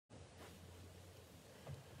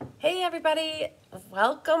Hey everybody,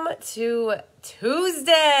 welcome to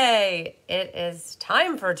Tuesday. It is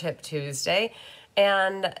time for Tip Tuesday,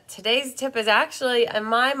 and today's tip is actually, in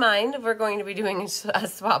my mind, we're going to be doing a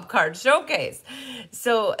swap card showcase.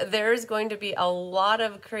 So there's going to be a lot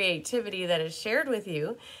of creativity that is shared with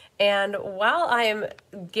you. And while I am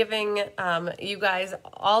giving you guys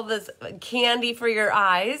all this candy for your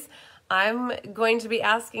eyes, I'm going to be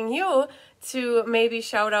asking you to maybe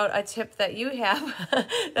shout out a tip that you have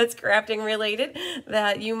that's crafting related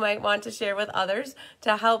that you might want to share with others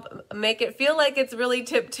to help make it feel like it's really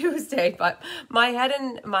Tip Tuesday. But what I had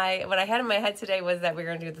in my head today was that we were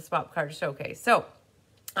going to do the swap card showcase. So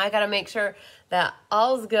I got to make sure that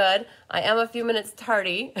all's good. I am a few minutes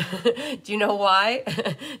tardy. Do you know why?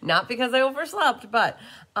 Not because I overslept, but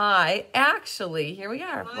I actually, here we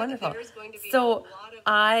are. Wonderful. So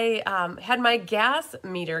I had my gas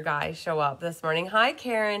meter guy show up this morning. Hi,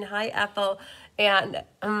 Karen. Hi, Ethel. And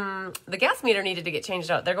the gas meter needed to get changed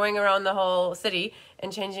out. They're going around the whole city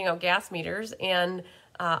and changing out gas meters. And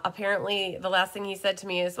apparently the last thing he said to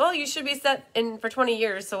me is, well, you should be set in for 20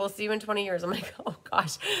 years, so we'll see you in 20 years. I'm like, oh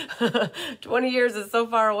gosh, 20 years is so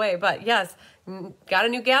far away. But yes, got a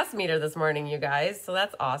new gas meter this morning, you guys, so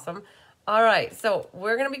that's awesome. All right, so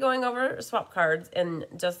we're going to be going over swap cards in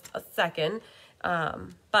just a second, but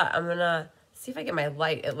I'm going to see if I get my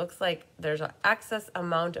light. It looks like there's an excess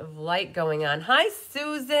amount of light going on. Hi,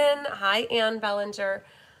 Susan. Hi, Ann Bellinger.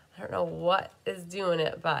 I don't know what is doing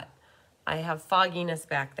it, but I have fogginess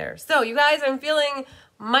back there. So you guys, I'm feeling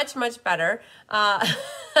much better.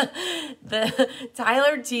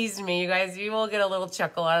 Tyler teased me. You guys, you will get a little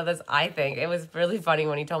chuckle out of this, I think. It was really funny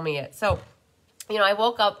when he told me it. So, you know, I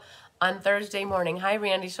woke up on Thursday morning. Hi,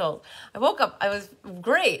 Randy Schultz. I woke up. I was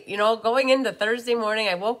great. You know, going into Thursday morning,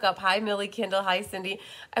 I woke up. Hi, Millie Kindle. Hi, Cindy.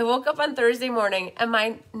 I woke up on Thursday morning and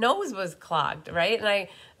my nose was clogged, right? And I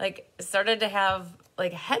started to have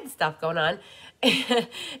head stuff going on. And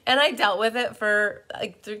I dealt with it for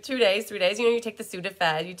 3 days. You know, you take the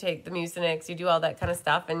Sudafed, you take the Mucinex, you do all that kind of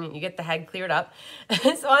stuff, and you get the head cleared up.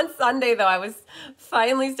 So on Sunday, though, I was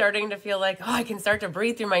finally starting to feel like, oh, I can start to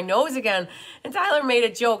breathe through my nose again. And Tyler made a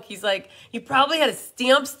joke. He's like, you probably had a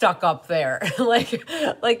stamp stuck up there. like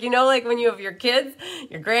you know, like when you have your kids,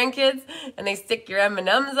 your grandkids, and they stick your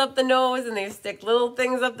M&Ms up the nose, and they stick little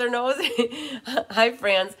things up their nose. Hi,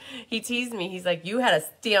 Franz. He teased me. He's like, you had a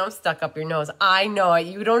stamp stuck up your nose. I know it.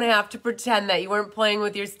 You don't have to pretend that you weren't playing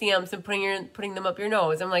with your stamps and putting them up your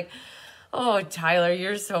nose. I'm like, oh, Tyler,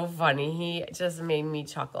 you're so funny. He just made me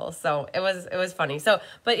chuckle. So it was funny. So,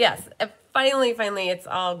 but yes, finally, it's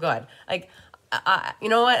all good. You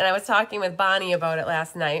know what? And I was talking with Bonnie about it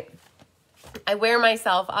last night. I wear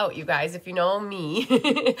myself out, you guys, if you know me.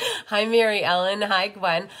 Hi, Mary Ellen. Hi,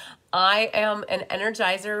 Gwen. I am an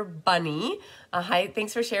Energizer bunny. Hi,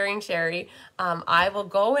 thanks for sharing, Sherry. I will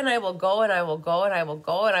go and I will go and I will go and I will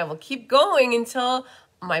go and I will keep going until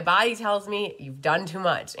my body tells me you've done too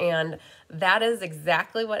much. And that is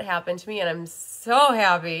exactly what happened to me. And I'm so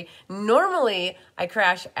happy. Normally, I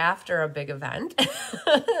crash after a big event.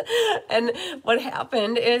 And what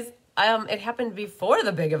happened is it happened before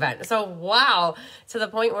the big event. So, wow, to the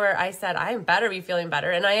point where I said, I better be feeling better.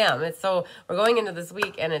 And I am. So we're going into this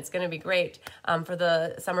week and it's going to be great for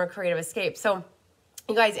the Summer Creative Escape. So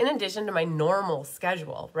you guys, in addition to my normal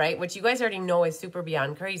schedule, right, which you guys already know is super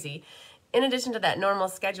beyond crazy, in addition to that normal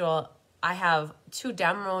schedule, I have 2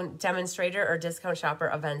 demonstrator or discount shopper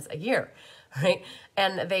events a year, right?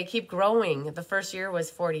 And they keep growing. The first year was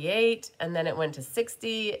 48, and then it went to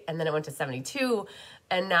 60, and then it went to 72,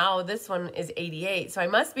 and now this one is 88. So I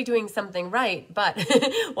must be doing something right, but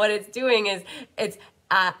what it's doing is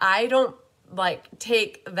I don't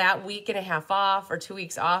take that week and a half off or 2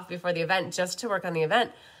 weeks off before the event just to work on the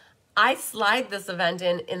event. I slide this event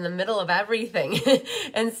in the middle of everything.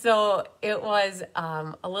 And so it was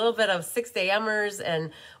a little bit of 6 a.m.ers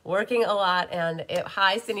and working a lot. And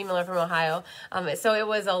hi, Cindy Miller from Ohio. So it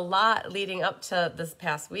was a lot leading up to this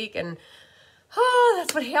past week. And oh,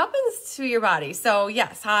 that's what happens to your body. So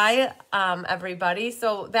yes, hi, everybody.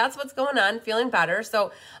 So that's what's going on, feeling better.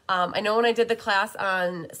 So I know when I did the class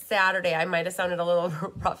on Saturday, I might have sounded a little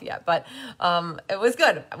rough yet, but it was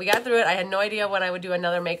good. We got through it. I had no idea when I would do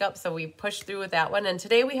another makeup, so we pushed through with that one. And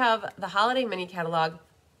today we have the Holiday Mini Catalog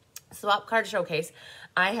Swap Card Showcase.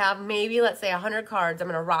 I have maybe, let's say, 100 cards. I'm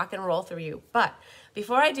going to rock and roll through you. But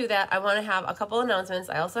before I do that, I want to have a couple announcements.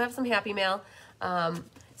 I also have some happy mail.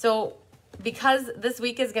 So because this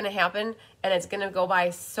week is going to happen and it's going to go by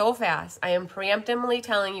so fast, I am preemptively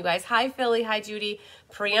telling you guys, hi Philly, hi Judy,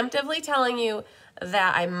 preemptively telling you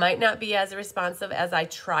that I might not be as responsive as I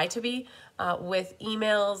try to be. with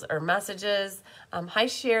emails or messages. Hi,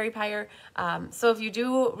 Sherry Pyre. So if you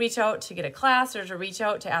do reach out to get a class or to reach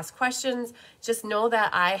out to ask questions, just know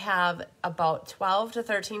that I have about 12 to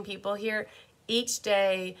 13 people here each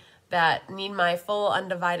day that need my full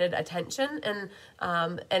undivided attention, and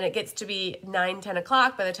it gets to be 9-10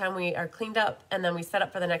 o'clock by the time we are cleaned up, and then we set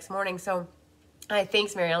up for the next morning. So hi,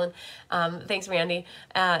 thanks, Mary Ellen. Thanks, Randy.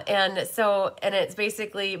 And it's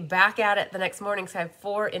basically back at it the next morning. So I have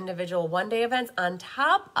 4 individual one-day events on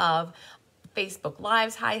top of Facebook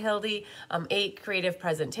Lives. Hi, Hildy. 8 creative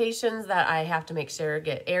presentations that I have to make sure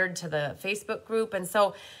get aired to the Facebook group. And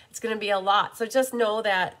so it's going to be a lot. So just know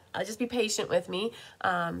that, just be patient with me.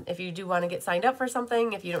 If you do want to get signed up for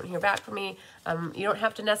something, if you don't hear back from me, you don't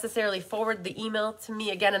have to necessarily forward the email to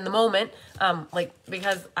me again in the moment,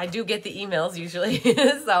 because I do get the emails usually.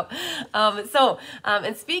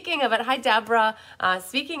 And speaking of it, hi, Deborah.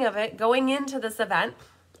 Speaking of it, going into this event,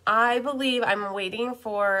 I believe I'm waiting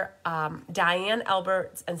for Diane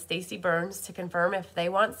Alberts and Stacy Burns to confirm if they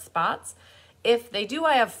want spots. If they do,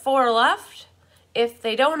 I have 4 left. If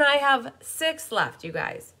they don't, I have 6 left, you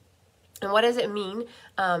guys. And what does it mean?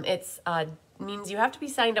 It means you have to be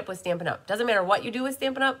signed up with Stampin' Up. Doesn't matter what you do with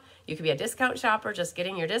Stampin' Up. You could be a discount shopper just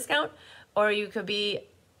getting your discount, or you could be,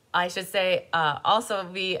 I should say, also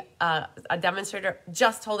be a demonstrator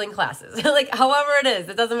just holding classes. Like, however it is,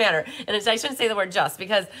 it doesn't matter. And I shouldn't say the word just,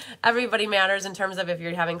 because everybody matters in terms of if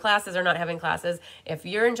you're having classes or not having classes. If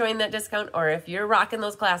you're enjoying that discount or if you're rocking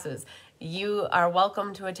those classes, you are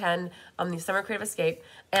welcome to attend the Summer Creative Escape.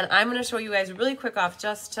 And I'm going to show you guys really quick off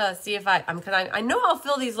just to see if I know I'll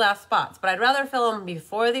fill these last spots, but I'd rather fill them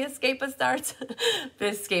before the escape starts.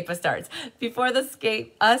 Before the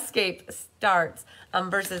escape starts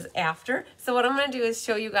versus after. So what I'm going to do is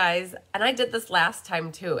show you guys, and I did this last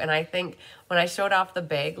time too, and I think when I showed off the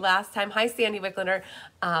bag last time, hi Sandy Wicklander,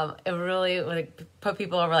 it really put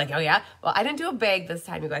people over like, oh yeah? Well, I didn't do a bag this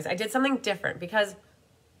time, you guys. I did something different because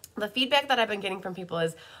the feedback that I've been getting from people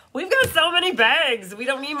is, we've got so many bags. We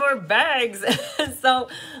don't need more bags. So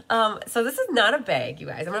this is not a bag, you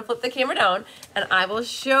guys. I'm going to flip the camera down and I will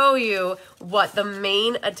show you what the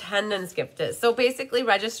main attendance gift is. So basically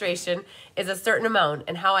registration is a certain amount,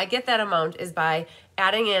 and how I get that amount is by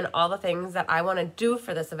adding in all the things that I want to do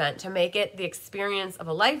for this event to make it the experience of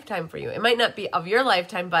a lifetime for you. It might not be of your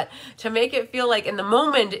lifetime, but to make it feel like in the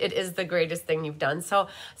moment it is the greatest thing you've done. So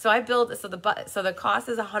the cost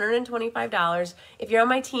is $125. If you're on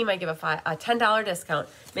my team, I give a $10 discount,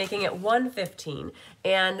 making it $115.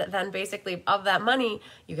 And then basically of that money,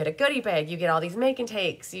 you get a goodie bag, you get all these make and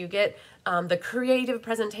takes, you get the creative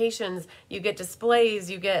presentations, you get displays,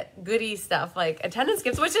 you get goodie stuff like attendance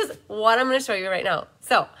gifts, which is what I'm going to show you right now.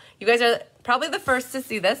 So you guys are probably the first to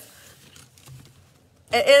see this.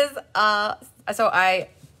 It is, so I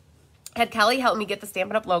had Kelly help me get the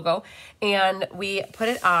Stampin' Up logo, and we put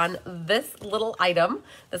it on this little item,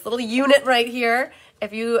 this little unit right here.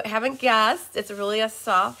 If you haven't guessed, it's really a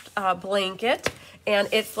soft blanket, and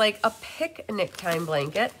it's like a picnic time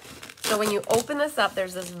blanket. So when you open this up,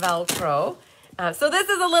 there's this Velcro. So this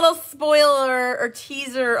is a little spoiler or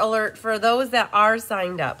teaser alert for those that are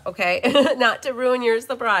signed up, okay? Not to ruin your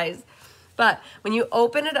surprise. But when you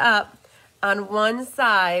open it up, on one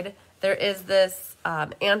side, there is this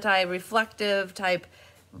anti-reflective type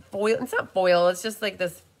foil. It's not foil, it's just like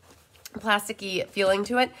this plasticky feeling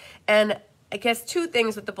to it. And I guess 2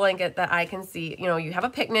 things with the blanket that I can see. You know, you have a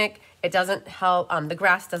picnic. It doesn't help. The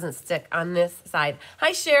grass doesn't stick on this side.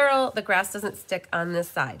 Hi, Cheryl. The grass doesn't stick on this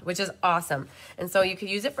side, which is awesome. And so you could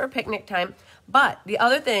use it for picnic time. But the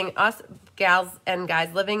other thing, us gals and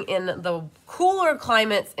guys living in the cooler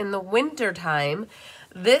climates in the winter time,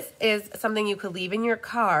 this is something you could leave in your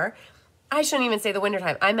car. I shouldn't even say the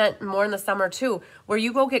wintertime. I meant more in the summer too, where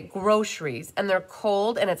you go get groceries and they're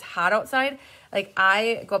cold and it's hot outside. Like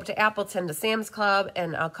I go up to Appleton to Sam's Club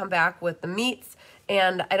and I'll come back with the meats,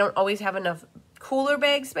 and I don't always have enough cooler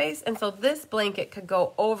bag space. And so this blanket could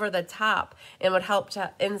go over the top and would help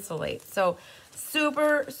to insulate. So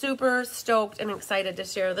super, super stoked and excited to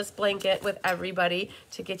share this blanket with everybody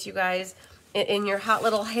to get you guys in your hot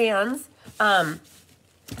little hands.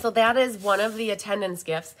 So that is one of the attendance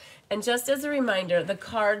gifts. And just as a reminder, the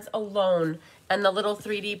cards alone and the little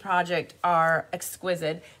 3D project are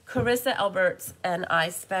exquisite. Carissa Alberts and I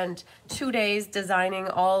spent 2 days designing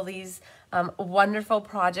all these wonderful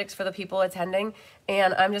projects for the people attending,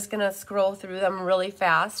 and I'm just gonna scroll through them really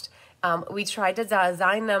fast. We tried to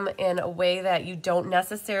design them in a way that you don't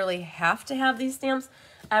necessarily have to have these stamps.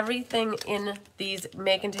 Everything in these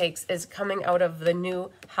make and takes is coming out of the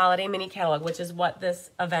new holiday mini catalog, which is what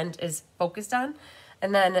this event is focused on.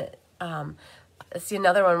 And then see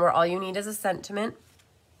another one where all you need is a sentiment.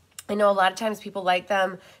 I know a lot of times people like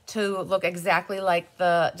them to look exactly like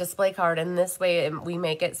the display card, and this way we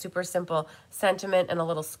make it super simple. Sentiment and a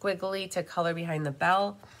little squiggly to color behind the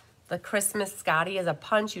bell. The Christmas Scotty is a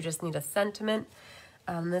punch. You just need a sentiment.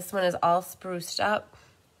 This one is all spruced up.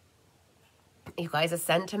 You guys, a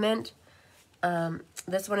sentiment.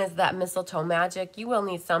 This one is that mistletoe magic. You will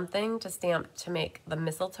need something to stamp to make the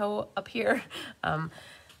mistletoe appear.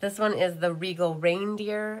 This one is the regal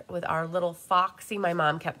reindeer with our little foxy. My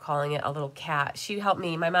mom kept calling it a little cat. She helped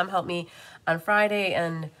me. My mom helped me on Friday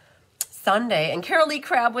and Sunday. And Carol Lee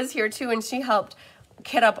Crabb was here too, and she helped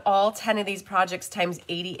kit up all 10 of these projects times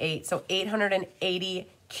 88. So 880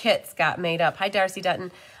 kits got made up. Hi, Darcy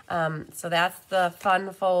Dutton. So that's the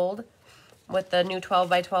fun fold with the new 12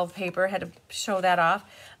 by 12 paper. Had to show that off.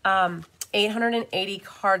 880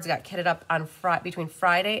 cards got kitted up on between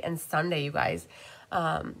Friday and Sunday, you guys.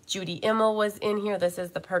 Judy Immel was in here. This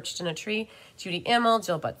is the Perched in a Tree. Judy Immel,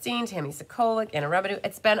 Jill Butzine, Tammy Sokolik, Anna Rebedu.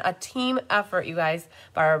 It's been a team effort, you guys.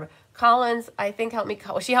 Barb Collins, I think, helped me.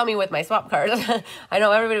 She helped me with my swap cards. I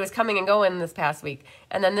know everybody was coming and going this past week.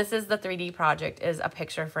 And then this is the 3D project, is a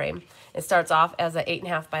picture frame. It starts off as an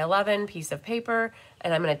 8.5 by 11 piece of paper,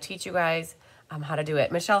 and I'm going to teach you guys how to do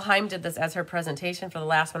it. Michelle Heim did this as her presentation for the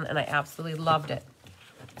last one, and I absolutely loved it.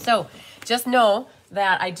 So just know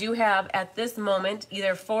that I do have, at this moment,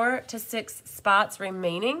 either 4 to 6 spots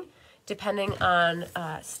remaining, depending on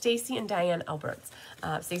Stacy and Diane Alberts.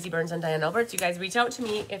 Stacy Burns and Diane Alberts, you guys reach out to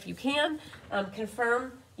me if you can.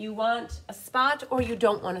 Confirm you want a spot or you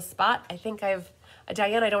don't want a spot. I think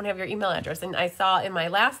Diane, I don't have your email address, and I saw in my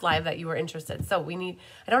last live that you were interested. So I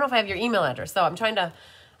don't know if I have your email address, so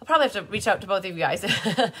I'll probably have to reach out to both of you guys,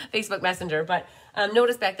 Facebook Messenger, but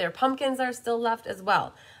notice back there, pumpkins are still left as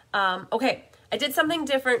well. Okay, I did something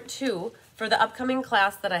different too for the upcoming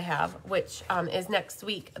class that I have, which is next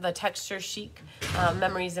week, the Texture Chic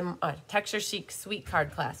Memories and Texture Chic Sweet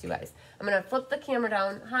Card class, you guys. I'm going to flip the camera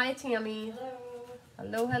down. Hi, Tammy.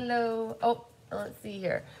 Hello. Hello. Oh, let's see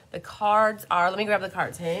here. The cards are, let me grab the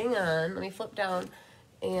cards. Hang on. Let me flip down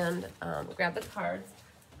and grab the cards.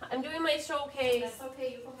 I'm doing my showcase. That's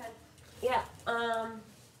okay, you go ahead. Yeah.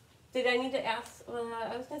 Did I need to ask?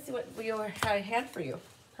 I was going to see what I had for you.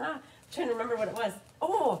 I'm trying to remember what it was.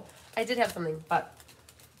 Oh, I did have something, but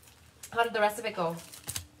how did the rest of it go?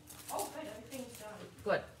 Oh, good. Everything's done.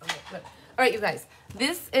 Good. Okay, good. All right, you guys.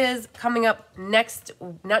 This is coming up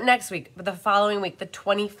not next week, but the following week, the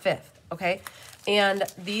 25th, okay? And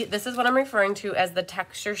this is what I'm referring to as the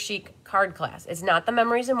Texture Chic card class. It's not the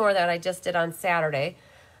Memories and More that I just did on Saturday.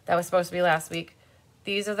 That was supposed to be last week.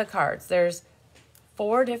 These are the cards. There's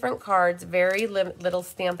 4 different cards, very little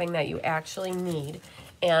stamping that you actually need.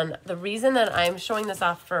 And the reason that I'm showing this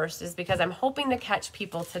off first is because I'm hoping to catch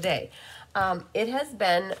people today. It has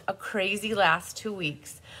been a crazy last 2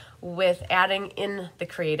 weeks with adding in the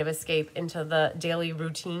Creative Escape into the daily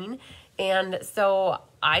routine. And so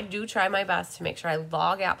I do try my best to make sure I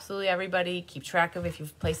log absolutely everybody, keep track of if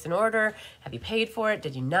you've placed an order, have you paid for it,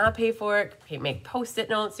 did you not pay for it, make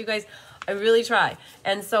Post-it notes, you guys. I really try.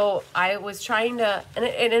 And so I was trying to, and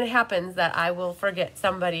it happens that I will forget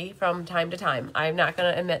somebody from time to time. I'm not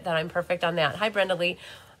going to admit that I'm perfect on that. Hi, Brenda Lee.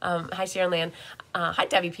 Hi, Sharon Land. Hi,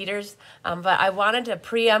 Debbie Peters. But I wanted to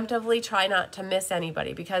preemptively try not to miss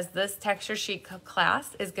anybody because this Texture Chic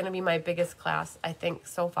class is going to be my biggest class, I think,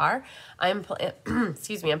 so far. I'm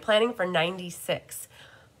planning for 96.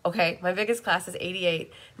 Okay, my biggest class is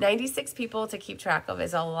 88. 96 people to keep track of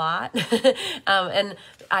is a lot. And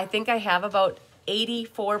I think I have about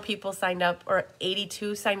 84 people signed up or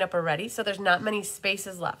 82 signed up already. So there's not many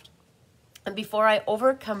spaces left. And before I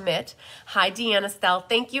overcommit, hi, Deanna Stell.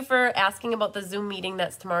 Thank you for asking about the Zoom meeting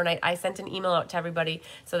that's tomorrow night. I sent an email out to everybody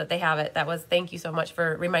so that they have it. Thank you so much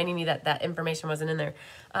for reminding me that that information wasn't in there.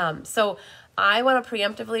 So I want to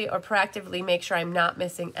preemptively or proactively make sure I'm not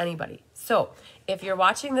missing anybody. So if you're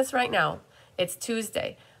watching this right now, it's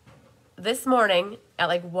Tuesday. This morning at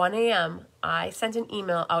like 1 a.m., I sent an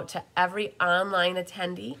email out to every online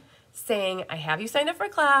attendee saying, I have you signed up for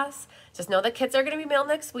class. Just know that kits are going to be mailed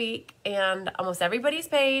next week, and almost everybody's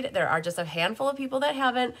paid. There are just a handful of people that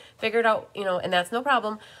haven't figured out, and that's no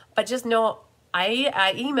problem. But just know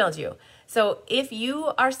I emailed you. So if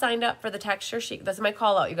you are signed up for the Texture Chic, that's my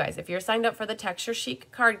call out, you guys. If you're signed up for the Texture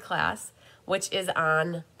Chic card class, which is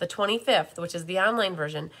on the 25th, which is the online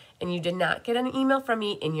version, and you did not get an email from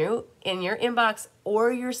me in your inbox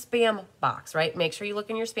or your spam box, right? Make sure you look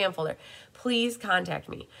in your spam folder. Please contact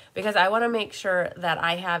me because I want to make sure that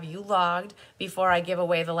I have you logged before I give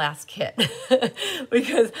away the last kit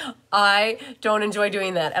because I don't enjoy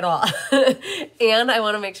doing that at all. And I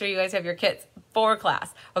want to make sure you guys have your kits for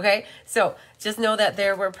class, okay? So just know that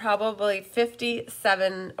there were probably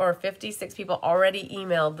 57 or 56 people already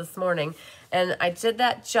emailed this morning. And I did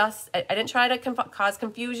that I didn't try to cause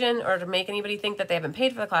confusion or to make anybody think that they haven't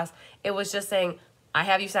paid for the class. It was just saying, I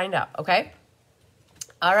have you signed up, okay?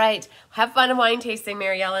 All right, have fun in wine tasting,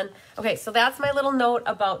 Mary Ellen. Okay, so that's my little note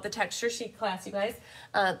about the texture sheet class, you guys.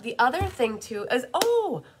 The other thing too is,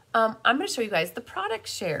 I'm gonna show you guys the product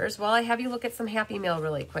shares while I have you look at some Happy Mail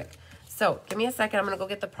really quick. So give me a second, I'm gonna go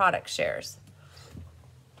get the product shares.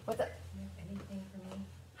 What's that? Anything for me?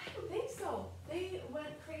 I don't think so. They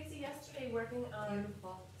went crazy yesterday working on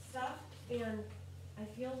stuff, and I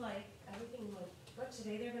feel like everything went good.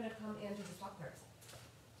 Today they're gonna come and do the swap cards.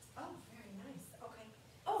 Oh, very nice. Okay.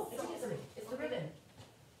 Oh, it's the ribbon.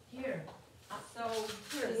 Here. So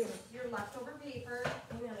here's your leftover paper.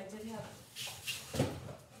 Hang on, I did have.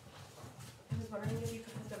 I was wondering if you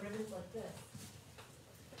could put the ribbons like this.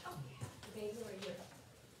 Oh, yeah. The bags are right here.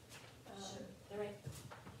 Sure. They're right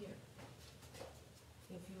here.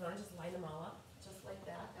 If you want to just line them all up, just like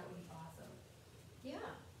that, that would be awesome.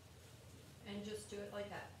 Yeah. And just do it like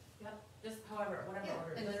that. Yep. Just however, whatever Yeah.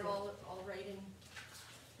 order. And they're all right in.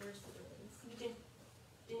 Where's the ribbons? You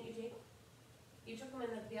didn't you take? You took them in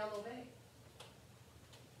the yellow bag.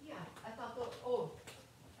 Yeah, I thought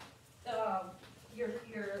your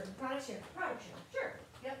product share. Sure.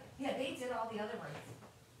 Yep. Yeah, they did all the other ones.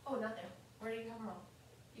 Oh, not there. Where did you come from?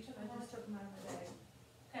 You took I them all. just took them out of my bag.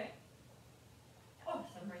 Okay. Oh,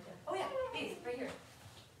 some right there. Oh yeah, these right here.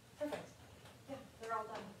 Perfect. Yeah, they're all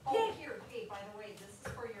done. Yay. Oh, here, hey, by the way, this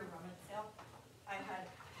is for your rummage sale. I had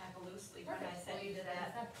a loosely when I sent you to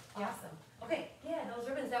that. Awesome. Okay, yeah, those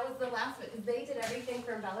ribbons, that was the last bit, because they did everything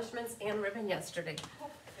for embellishments and ribbon yesterday. Oh,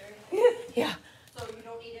 very nice. Yeah. So you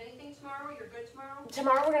don't need anything tomorrow? You're good tomorrow?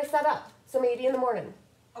 Tomorrow we're gonna set up, so maybe in the morning,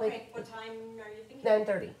 Okay, what time are you thinking?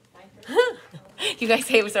 9:30. 9:30. You guys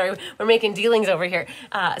say, sorry, we're making dealings over here.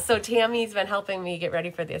 So Tammy's been helping me get ready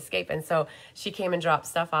for the escape, and so she came and dropped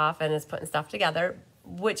stuff off and is putting stuff together,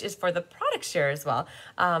 which is for the product share as well.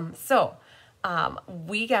 So what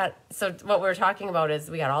we were talking about is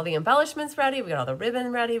we got all the embellishments ready, we got all the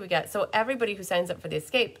ribbon ready, so everybody who signs up for the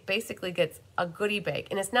escape basically gets a goodie bag.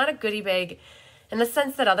 And it's not a goodie bag in the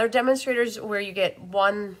sense that other demonstrators where you get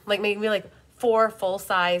one, maybe 4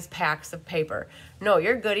 full-size packs of paper. No,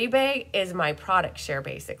 your goodie bag is my product share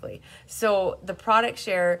basically. So the product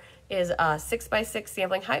share is a 6x6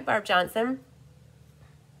 sampling. Hi, Barb Johnson.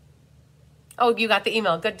 Oh, you got the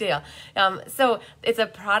email. Good deal. So it's a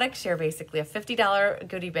product share, basically. A $50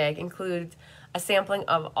 goodie bag includes a sampling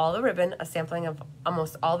of all the ribbon, a sampling of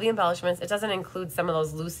almost all the embellishments. It doesn't include some of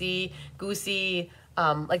those loosey-goosey,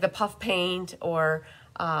 like the puff paint or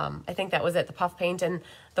I think that was it, the puff paint, and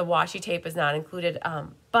the washi tape is not included.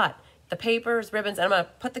 But the papers, ribbons, and I'm going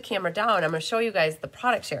to put the camera down. I'm going to show you guys the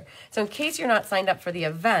product share. So in case you're not signed up for the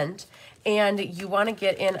event and you want to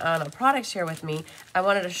get in on a product share with me, I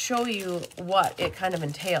wanted to show you what it kind of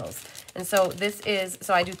entails. And so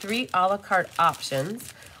so I do 3 a la carte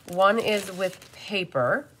options. One is with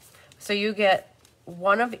paper. So you get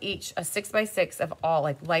one of each, a 6x6 of all,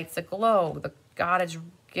 like Lights Aglow, the Cottage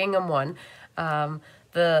Gingham one,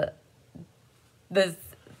 the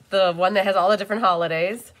one that has all the different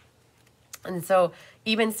holidays. And so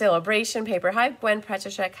even sale-a-bration paper. Hi, Gwen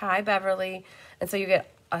Prechishek. Hi, Beverly. And so you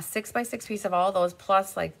get a 6x6 piece of all those,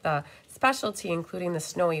 plus like the specialty, including the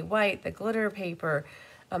snowy white, the glitter paper.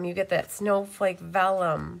 You get that snowflake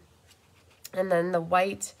vellum. And then the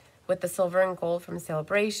white with the silver and gold from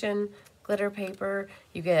Sale-a-bration, glitter paper.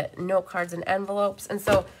 You get note cards and envelopes. And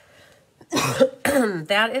so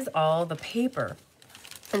that is all the paper.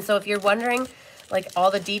 And so if you're wondering,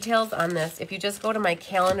 all the details on this, if you just go to my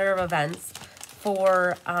calendar of events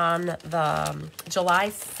for on the July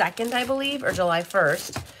 2nd, I believe, or July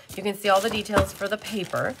 1st, you can see all the details for the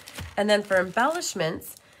paper. And then for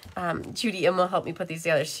embellishments, Judy will help me put these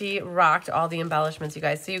together. She rocked all the embellishments, you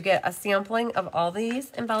guys. So you get a sampling of all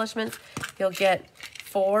these embellishments. You'll get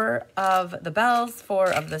 4 of the bells, 4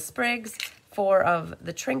 of the sprigs, 4 of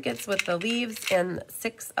the trinkets with the leaves, and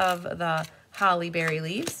 6 of the holly berry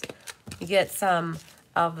leaves. You get some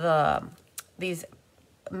of these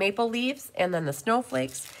maple leaves and then the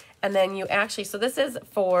snowflakes. And then you actually, so this is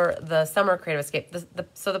for the Summer Creative Escape.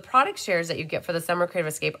 So the product shares that you get for the Summer Creative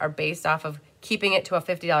Escape are based off of keeping it to a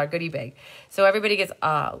 $50 goodie bag. So everybody gets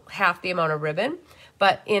half the amount of ribbon.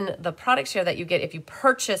 But in the product share that you get, if you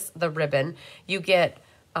purchase the ribbon, you get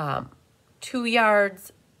 2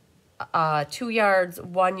 yards, 2 yards,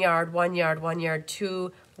 1 yard, 1 yard, 1 yard,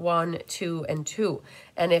 2 1, 2, and 2.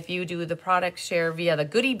 And if you do the product share via the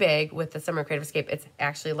goodie bag with the Summer Creative Escape, it's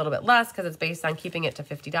actually a little bit less because it's based on keeping it to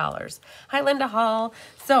 $50. Hi, Linda Hall.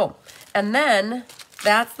 So, and then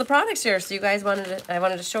that's the product share. So you guys I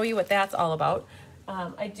wanted to show you what that's all about.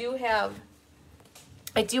 I do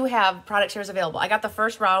have product shares available. I got the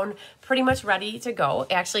first round pretty much ready to go.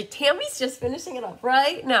 Actually, Tammy's just finishing it up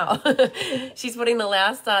right now. She's putting the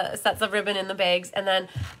last sets of ribbon in the bags, and then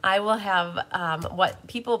I will have what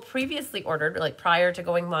people previously ordered, like prior to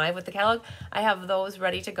going live with the catalog. I have those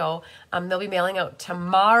ready to go. They'll be mailing out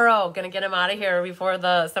tomorrow. Gonna get them out of here before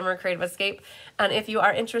the Summer Creative Escape. And if you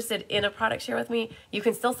are interested in a product share with me, you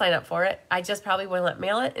can still sign up for it. I just probably won't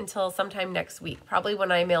mail it until sometime next week, probably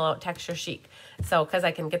when I mail out Texture Chic. So, because I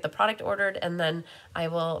can get the product ordered and then I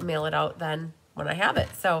will mail it out then when I have it.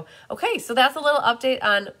 So, okay, so that's a little update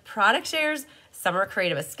on product shares, Summer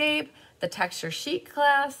Creative Escape, the Texture Chic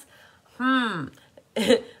class.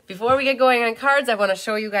 Before we get going on cards, I want to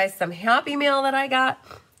show you guys some happy mail that I got.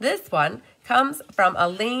 This one comes from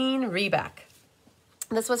Elaine Rebeck.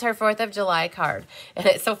 This was her 4th of July card. And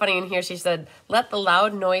it's so funny in here. She said, "Let the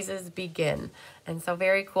loud noises begin." And so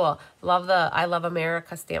very cool. Love the I Love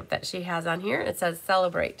America stamp that she has on here. It says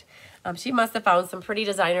celebrate. She must have found some pretty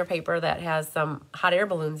designer paper that has some hot air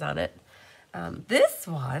balloons on it. This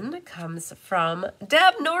one comes from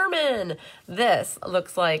Deb Norman. This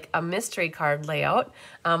looks like a mystery card layout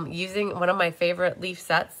using one of my favorite leaf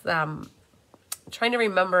sets. Trying to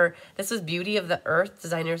remember, this was Beauty of the Earth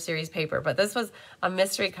Designer Series paper, but this was a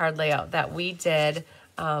mystery card layout that we did,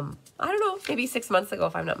 I don't know, maybe 6 months ago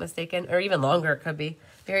if I'm not mistaken, or even longer it could be.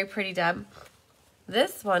 Very pretty, Deb.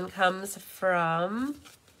 This one comes from,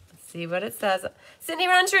 let's see what it says, Cindy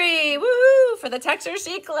Rountree, woohoo, for the Texture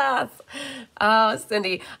Chic class. Oh,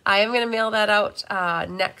 Cindy, I am going to mail that out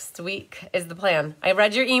next week is the plan. I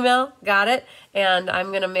read your email, got it, and I'm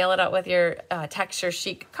going to mail it out with your Texture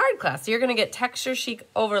Chic card class. So you're going to get Texture Chic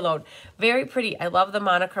Overload. Very pretty. I love the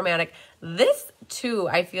monochromatic. This, too,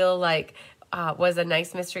 I feel like was a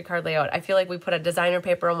nice mystery card layout. I feel like we put a designer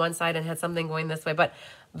paper on one side and had something going this way, but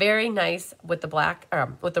very nice with the black,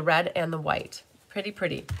 with the red and the white. Pretty,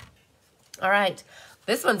 pretty. All right,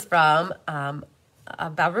 this one's from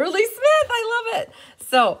Beverly Smith. I love it.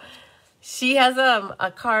 So she has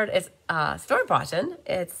a card. It's store-bought.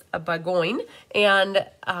 It's a Bagoin, and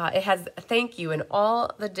it has thank you in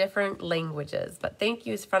all the different languages. But thank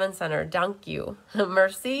you is front and center. Thank you,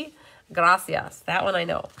 merci, gracias. That one I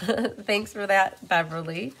know. Thanks for that,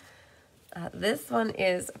 Beverly. This one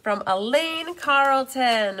is from Elaine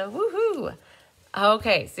Carlton. Woohoo!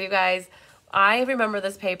 Okay, so you guys, I remember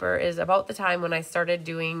this paper is about the time when I started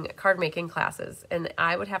doing card making classes, and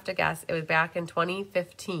I would have to guess it was back in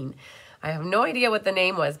 2015. I have no idea what the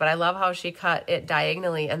name was, but I love how she cut it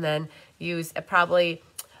diagonally and then used probably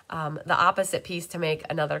the opposite piece to make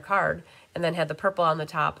another card, and then had the purple on the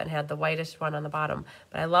top and had the whitish one on the bottom.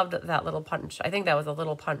 But I loved that little punch. I think that was a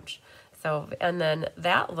little punch. So, and then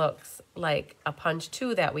that looks like a punch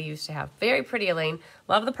too that we used to have. Very pretty, Elaine.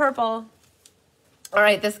 Love the purple. All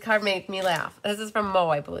right, this card made me laugh. This is from Mo,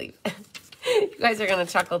 I believe. You guys are going to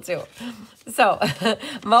chuckle too. So,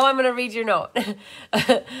 Mo, I'm going to read your note.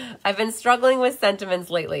 I've been struggling with sentiments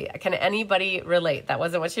lately. Can anybody relate? That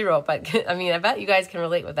wasn't what she wrote, but I mean, I bet you guys can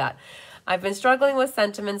relate with that. I've been struggling with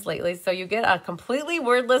sentiments lately, so you get a completely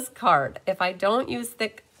wordless card. If I don't use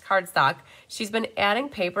thick cardstock, she's been adding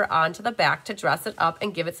paper onto the back to dress it up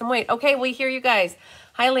and give it some weight. Okay, we hear you guys.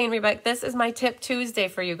 Hi, Lane Rebecca. This is my tip Tuesday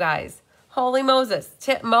for you guys. Holy Moses.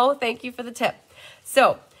 Mo, thank you for the tip.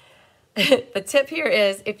 So, the tip here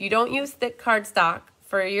is if you don't use thick cardstock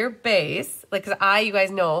for your base, like you guys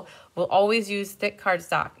know, will always use thick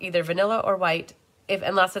cardstock, either vanilla or white,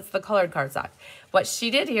 unless it's the colored cardstock. What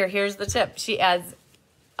she did here, here's the tip. She adds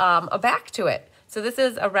a back to it. So this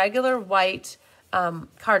is a regular white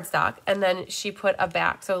cardstock, and then she put a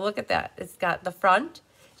back. So look at that. It's got the front.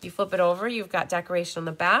 You flip it over, you've got decoration on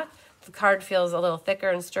the back. The card feels a little thicker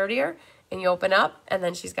and sturdier. And you open up, and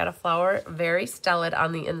then she's got a flower, very stellid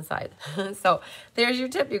on the inside. So there's your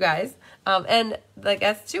tip, you guys. And the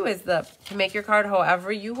guess, too, is to make your card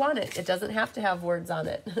however you want it. It doesn't have to have words on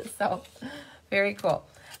it. So very cool.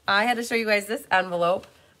 I had to show you guys this envelope.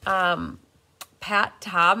 Pat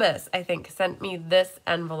Thomas, I think, sent me this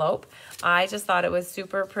envelope. I just thought it was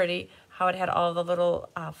super pretty how it had all the little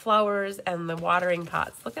flowers and the watering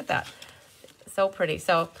pots. Look at that. So pretty.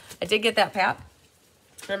 So I did get that, Pat.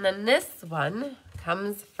 And then this one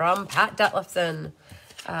comes from Pat Detlefson.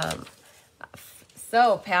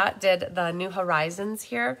 So Pat did the New Horizons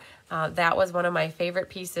here. That was one of my favorite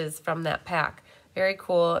pieces from that pack. Very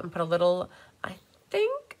cool. And put a little, I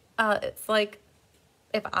think it's like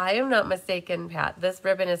if I am not mistaken, Pat, this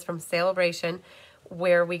ribbon is from Sale-a-bration,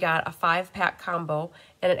 where we got a 5-pack combo,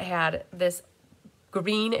 and it had this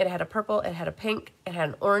green, it had a purple, it had a pink, it had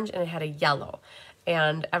an orange, and it had a yellow.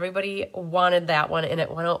 And everybody wanted that one, and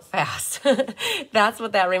it went out fast. That's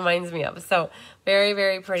what that reminds me of. So very,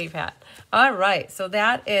 very pretty, Pat. All right, so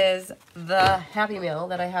that is the Happy Meal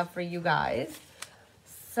that I have for you guys.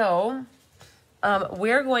 So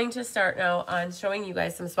we're going to start now on showing you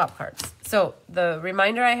guys some swap cards. So the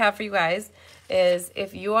reminder I have for you guys is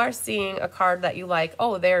if you are seeing a card that you like,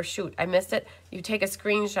 oh, there, shoot, I missed it, you take a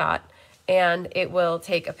screenshot and it will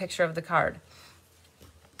take a picture of the card.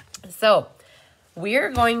 So we're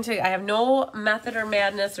going to, I have no method or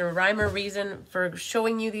madness or rhyme or reason for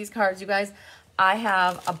showing you these cards, you guys. I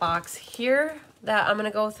have a box here that I'm going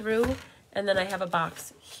to go through, and then I have a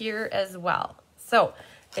box here as well. So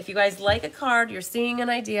if you guys like a card, you're seeing an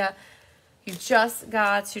idea, you just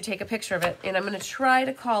got to take a picture of it, and I'm going to try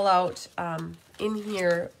to call out in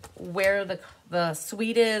here where the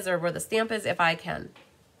suite is or where the stamp is if I can.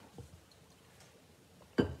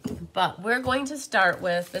 But we're going to start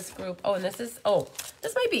with this group. Oh, and this is, oh,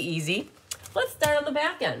 this might be easy. Let's start on the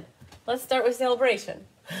back end. Let's start with Sale-a-bration.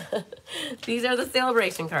 These are the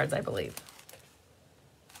Sale-a-bration cards, I believe.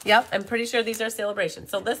 Yep, I'm pretty sure these are Sale-a-bration.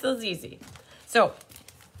 So this is easy. So,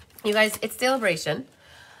 you guys, it's Sale-a-bration.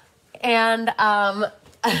 And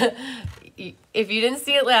if you didn't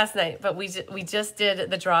see it last night, but we just did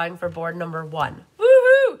the drawing for board number 1.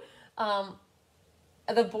 Woohoo!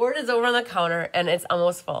 The board is over on the counter, and it's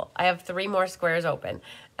almost full. I have 3 more squares open.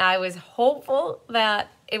 I was hopeful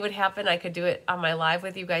that it would happen. I could do it on my live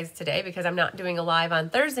with you guys today because I'm not doing a live on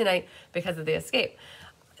Thursday night because of the escape.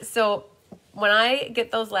 So when I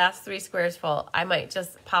get those last 3 squares full, I might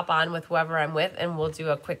just pop on with whoever I'm with, and we'll do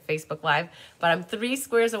a quick Facebook Live. But I'm 3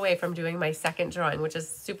 squares away from doing my second drawing, which is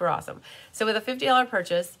super awesome. So with a $50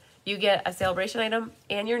 purchase, you get a Sale-a-bration item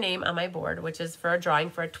and your name on my board, which is for a drawing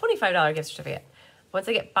for a $25 gift certificate. Once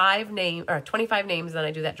I get 25 names, then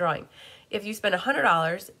I do that drawing. If you spend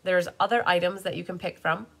 $100, there's other items that you can pick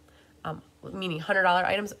from, meaning $100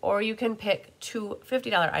 items, or you can pick 2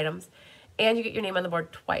 $50 items, and you get your name on the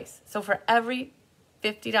board twice. So for every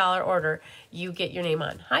 $50 order, you get your name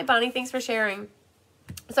on. Hi, Bonnie. Thanks for sharing.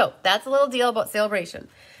 So that's a little deal about Sale-a-bration.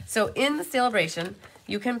 So in the Sale-a-bration,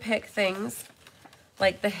 you can pick things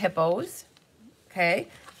like the hippos. Okay.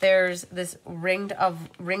 There's this rings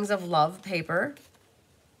of love paper.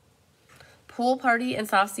 Pool party and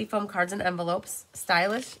soft seafoam cards and envelopes,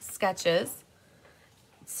 stylish sketches,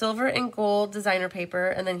 silver and gold designer paper,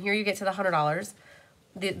 and then here you get to the $100.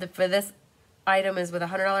 For this item is with a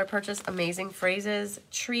 $100 purchase, amazing phrases,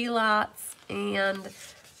 tree lots, and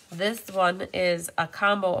this one is a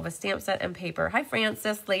combo of a stamp set and paper. Hi,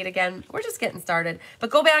 Francis, late again. We're just getting started, but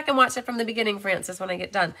go back and watch it from the beginning, Francis, when I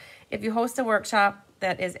get done. If you host a workshop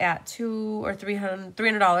that is at $200 or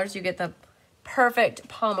 $300, you get the perfect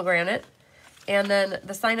pomegranate. And then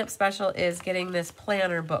the sign-up special is getting this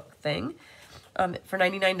planner book thing for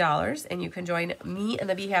 $99. And you can join me and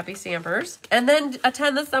the Be Happy Stampers. And then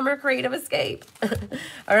attend the Summer Creative Escape.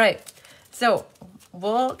 All right. So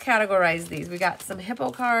we'll categorize these. We got some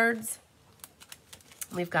hippo cards.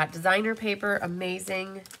 We've got designer paper.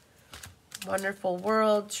 Amazing. Wonderful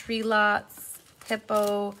World. Tree lots.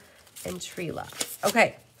 Hippo. And tree lots.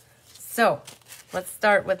 Okay. So let's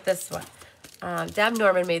start with this one. Deb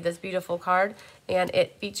Norman made this beautiful card, and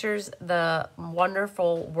it features the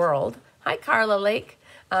wonderful world. Hi, Carla Lake.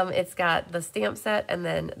 It's got the stamp set and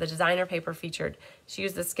then the designer paper featured. She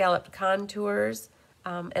used the scalloped contours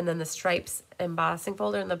and then the stripes embossing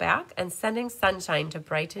folder in the back, and sending sunshine to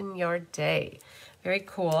brighten your day. Very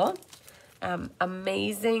cool.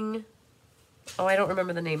 Amazing. Oh, I don't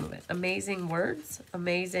remember the name of it. Amazing words.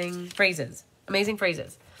 Amazing phrases. Amazing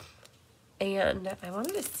phrases. And I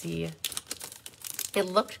wanted to see. It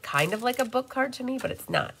looked kind of like a book card to me, but it's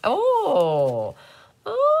not. Oh,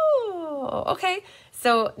 okay.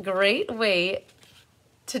 So great way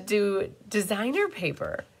to do designer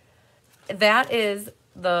paper. That is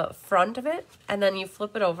the front of it, and then you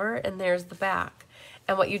flip it over, and there's the back.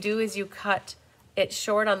 And what you do is you cut it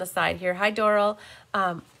short on the side here. Hi, Doral.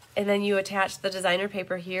 And then you attach the designer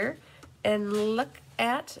paper here, and look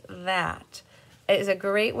at that. It is a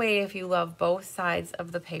great way if you love both sides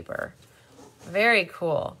of the paper. Very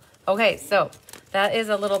cool. Okay, so that is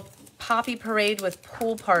a little poppy parade with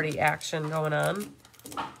pool party action going on.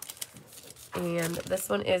 And this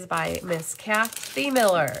one is by Miss Kathy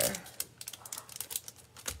Miller.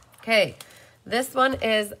 Okay, this one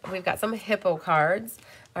is, we've got some hippo cards.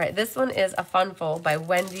 All right, this one is a Funful by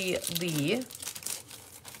Wendy Lee.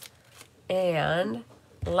 And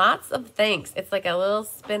Lots of thanks. It's like a little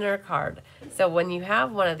spinner card. So when you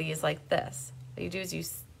have one of these like this, what you do is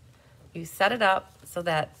you set it up so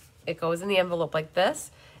that it goes in the envelope like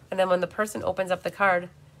this. And then when the person opens up the card,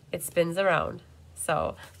 it spins around.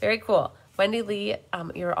 So very cool. Wendy Lee,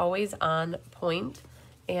 you're always on point.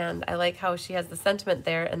 And I like how she has the sentiment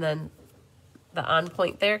there and then the on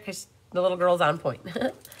point there because the little girl's on point.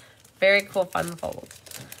 Very cool fun fold.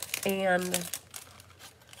 And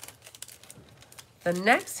the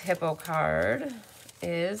next hippo card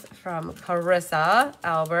is from Carissa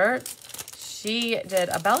Albert. She did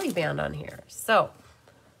a belly band on here. So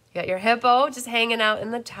you got your hippo just hanging out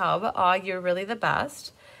in the tub. Aw, you're really the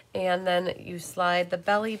best. And then you slide the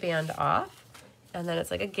belly band off. And then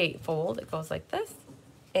it's like a gatefold. It goes like this.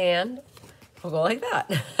 And we'll go like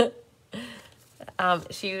that.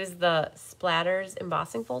 She used the Splatters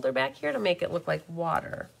embossing folder back here to make it look like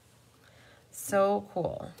water. So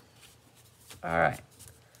cool. All right.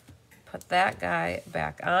 Put that guy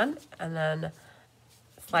back on and then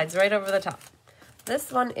slides right over the top.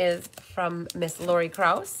 This one is from Miss Lori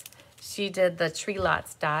Krause. She did the Tree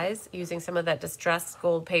Lots dies using some of that distressed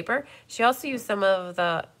gold paper. She also used some of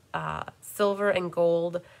the silver and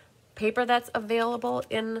gold paper that's available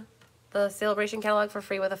in the Sale-a-bration catalog for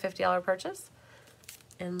free with a $50 purchase.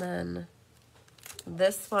 And then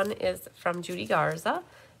this one is from Judy Garza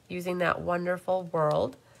using that Wonderful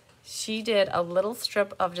World. She did a little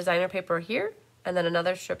strip of designer paper here and then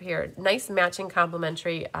another strip here. Nice matching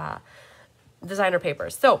complementary designer paper.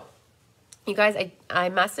 So you guys, I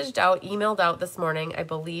messaged out, emailed out this morning, I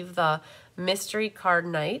believe the mystery card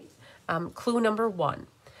night, clue number 1.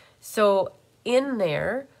 So in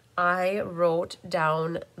there, I wrote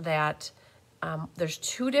down that there's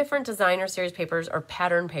 2 different designer series papers or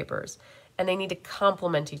pattern papers, and they need to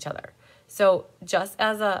complement each other. So just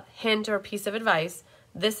as a hint or piece of advice,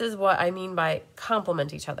 this is what I mean by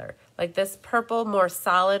complement each other. Like this purple, more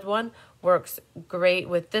solid one works great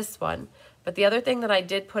with this one. But the other thing that I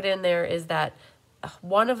did put in there is that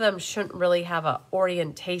one of them shouldn't really have an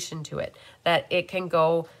orientation to it, that it can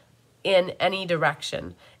go in any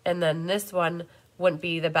direction. And then this one wouldn't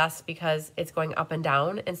be the best because it's going up and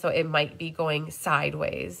down, and so it might be going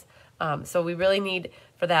sideways. So we really need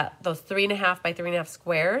for those 3.5 by 3.5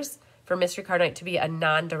 squares for Mystery Card Night to be a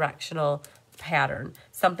non-directional pattern.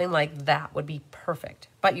 Something like that would be perfect,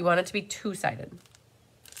 but you want it to be 2-sided.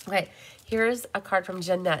 Okay, here's a card from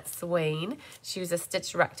Jeanette Swain. She used a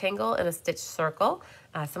stitched rectangle and a stitched circle,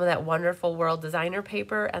 some of that Wonderful World designer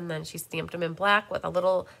paper, and then she stamped them in black with a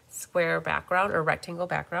little square background or rectangle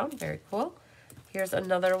background. Very cool. Here's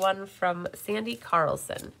another one from Sandy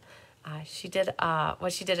Carlson. She did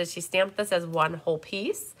what she did is she stamped this as one whole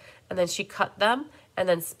piece, and then she cut them and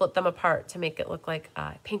then split them apart to make it look like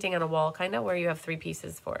painting on a wall, kind of, where you have 3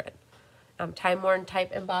 pieces for it. Time Worn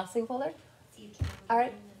Type embossing folder. All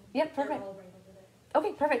right. Yep, perfect.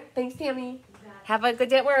 Okay, perfect. Thanks, Tammy. Have a good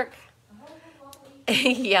day at work.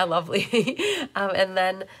 Yeah, lovely. And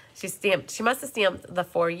then she must have stamped the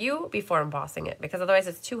For You before embossing it, because otherwise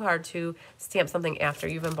it's too hard to stamp something after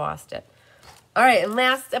you've embossed it. All right, and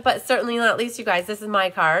last but certainly not least, you guys, this is my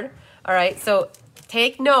card. All right, so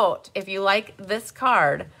take note, if you like this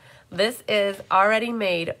card, this is already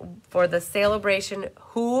made for the Sale-a-bration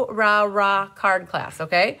Hoorah card class,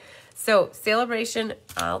 okay? So Sale-a-bration,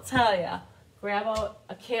 I'll tell you, grab out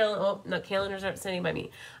a calendar. Oh, no, calendars aren't sitting by me.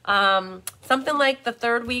 Something like the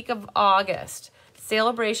 3rd week of August.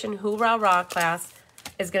 Sale-a-bration Hoorah class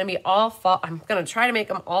is going to be all fall. I'm going to try to make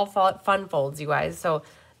them all fun folds, you guys. So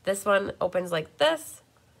this one opens like this,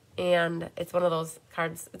 and it's one of those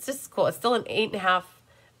cards. It's just cool. It's still an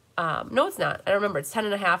 8.5. No, it's not. I don't remember. It's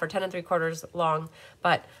 10.5 or 10 3/4 long.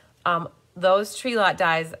 But those tree lot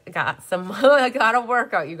dies got a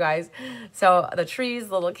workout, you guys. So the trees,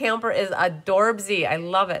 little camper is adorbsy. I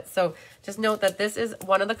love it. So just note that this is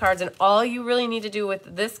one of the cards, and all you really need to do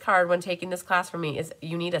with this card when taking this class from me is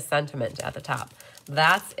you need a sentiment at the top.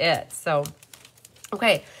 That's it. So,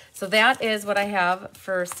 okay. So that is what I have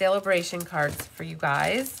for Sale-a-bration cards for you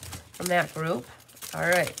guys from that group. All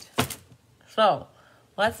right. So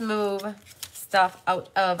let's move stuff out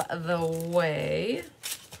of the way.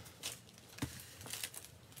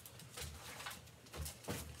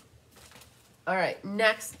 All right,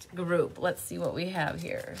 next group. Let's see what we have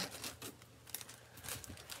here.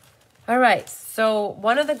 All right, so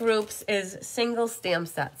one of the groups is single stamp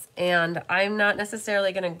sets, and I'm not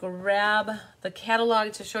necessarily going to grab the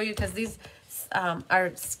catalog to show you because these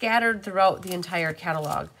are scattered throughout the entire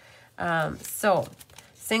catalog. So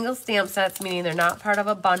single stamp sets, meaning they're not part of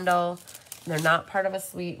a bundle. They're not part of a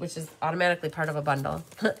suite, which is automatically part of a bundle.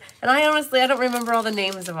 And I honestly, I don't remember all the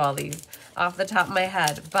names of all these off the top of my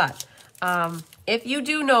head. But if you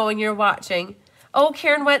do know and you're watching, oh,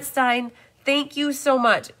 Karen Wetstein, thank you so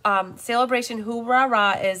much. Sale-a-bration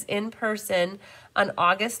Hoorah is in person on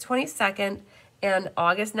August 22nd and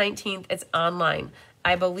August 19th. It's online.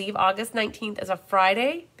 I believe August 19th is a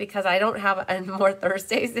Friday because I don't have any more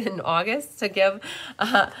Thursdays in August to give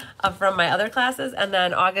from my other classes. And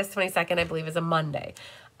then August 22nd, I believe, is a Monday.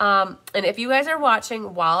 And if you guys are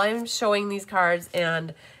watching while I'm showing these cards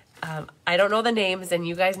and I don't know the names and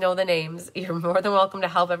you guys know the names, you're more than welcome to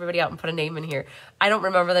help everybody out and put a name in here. I don't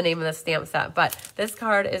remember the name of the stamp set, but this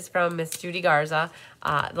card is from Miss Judy Garza.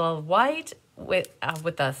 The white with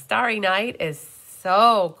the Starry Night is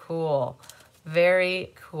so cool.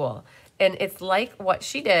 Very cool. And it's like what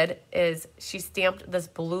she did is she stamped this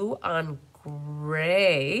blue on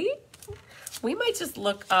gray. We might just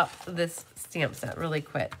look up this stamp set really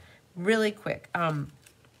quick to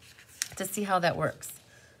see how that works.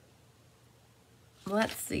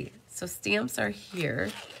 Let's see. So stamps are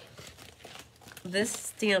here. This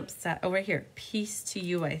stamp set over here, Peace to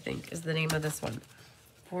You, I think is the name of this one.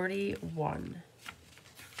 41.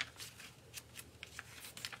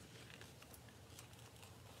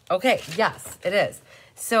 Okay, yes, it is.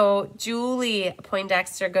 So Julie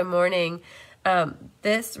Poindexter, good morning.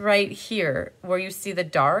 This right here, where you see the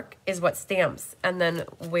dark, is what stamps. And then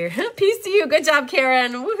where, peace to you, good job,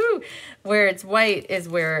 Karen, woohoo! Where it's white is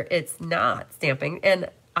where it's not stamping. And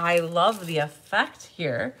I love the effect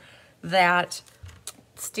here that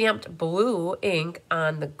stamped blue ink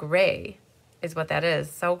on the gray is what that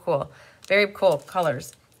is. So cool. Very cool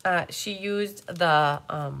colors. She used the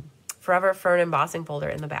Forever Fern embossing folder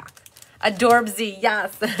in the back. Adorbsy,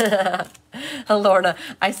 yes. Lorna,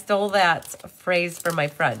 I stole that phrase from my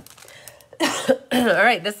friend. All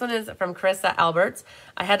right, this one is from Carissa Alberts.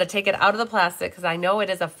 I had to take it out of the plastic because I know it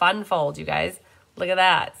is a fun fold, you guys. Look at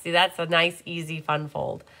that. See, that's a nice, easy, fun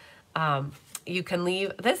fold. You can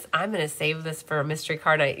leave this. I'm going to save this for a mystery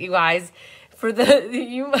card night. You guys, for the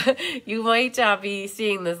you might be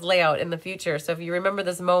seeing this layout in the future. So if you remember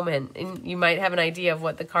this moment, and you might have an idea of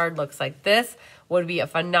what the card looks like. This would be a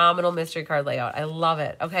phenomenal mystery card layout. I love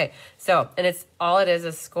it. Okay, so, and it's all it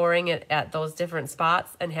is scoring it at those different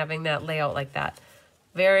spots and having that layout like that.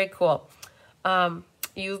 Very cool.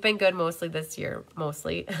 You've been good mostly this year,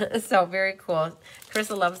 mostly. So very cool.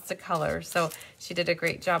 Carissa loves to color, so she did a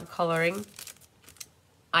great job coloring.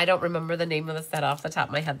 I don't remember the name of the set off the top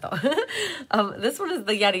of my head, though. This one is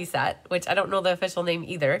the Yeti set, which I don't know the official name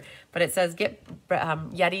either, but it says, get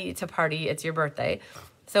Yeti to party, it's your birthday.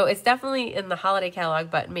 So it's definitely in the holiday catalog,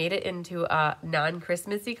 but made it into a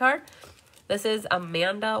non-Christmassy card. This is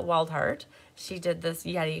Amanda Waldhart. She did this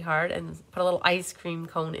Yeti card and put a little ice cream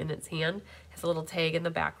cone in its hand. Has a little tag in the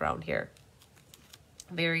background here.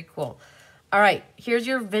 Very cool. All right, here's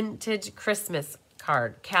your vintage Christmas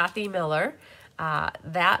card. Kathy Miller.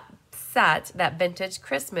 That set, that vintage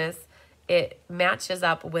Christmas, it matches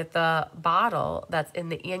up with the bottle that's in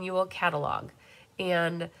the annual catalog.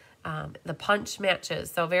 And the punch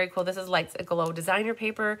matches. So very cool. This is Lights a Glow designer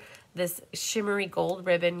paper. This shimmery gold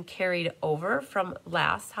ribbon carried over from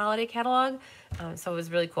last holiday catalog. So it was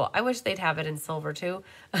really cool. I wish they'd have it in silver too,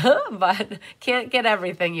 but can't get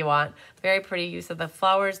everything you want. Very pretty use of the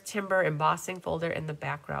flowers, timber, embossing folder in the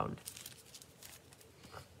background.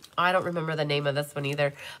 I don't remember the name of this one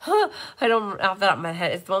either. I don't off the top of my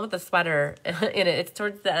head. It's the one with the sweater in it. It's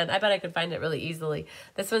towards the end. I bet I could find it really easily.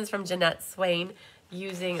 This one's from Jeanette Swain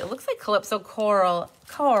using, it looks like Calypso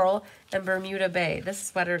Coral and Bermuda Bay. This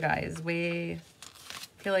sweater, guys, I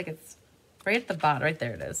feel like it's right at the bottom. Right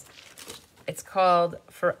there it is. It's called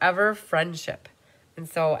Forever Friendship. And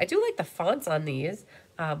so I do like the fonts on these,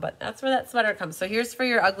 but that's where that sweater comes. So here's for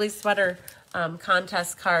your ugly sweater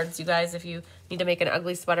contest cards, you guys, if you need to make an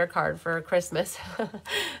ugly sweater card for Christmas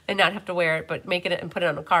and not have to wear it, but make it and put it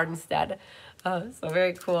on a card instead. So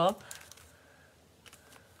very cool.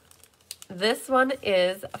 This one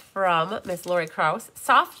is from Miss Lori Krause.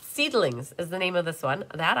 Soft Seedlings is the name of this one.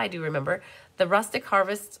 That I do remember. The Rustic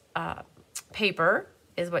Harvest paper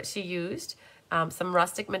is what she used. Some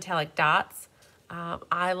rustic metallic dots.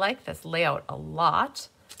 I like this layout a lot.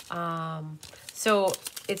 So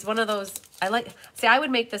it's one of those, I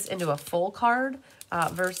would make this into a full card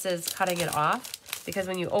versus cutting it off, because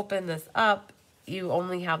when you open this up, you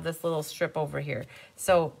only have this little strip over here.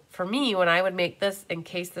 So for me, when I would make this,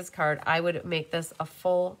 encase this card, I would make this a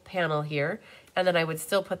full panel here, and then I would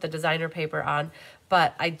still put the designer paper on.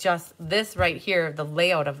 But this right here, the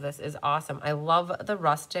layout of this is awesome. I love the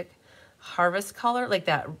rustic harvest color, like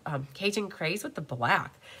that Cajun craze with the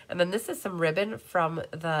black. And then this is some ribbon from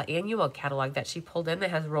the annual catalog that she pulled in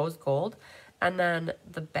that has rose gold. And then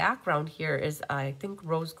the background here is, I think,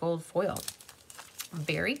 rose gold foil.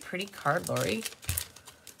 Very pretty card, Lori.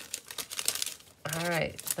 All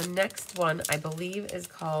right, the next one I believe is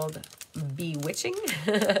called Bewitching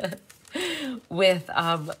with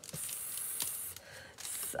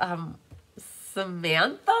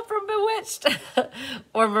Samantha from Bewitched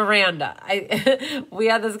or Miranda. We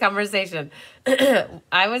had this conversation.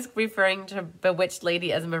 I was referring to Bewitched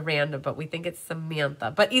lady as Miranda, but we think it's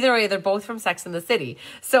Samantha. But either way, they're both from Sex and the City.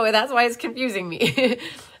 So that's why it's confusing me.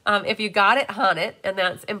 If you got it, haunt it, and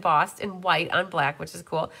that's embossed in white on black, which is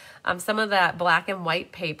cool. Some of that black and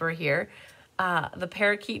white paper here. The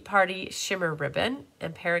Parakeet Party Shimmer Ribbon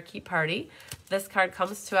and Parakeet Party. This card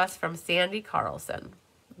comes to us from Sandy Carlson.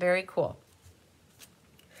 Very cool.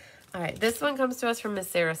 All right, this one comes to us from Miss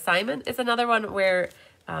Sarah Simon. It's another one where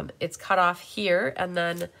it's cut off here, and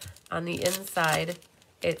then on the inside,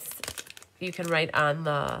 you can write on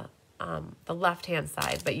the left-hand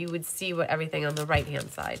side, but you would see everything on the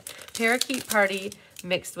right-hand side. Parakeet Party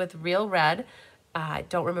mixed with Real Red. I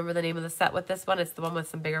don't remember the name of the set with this one. It's the one with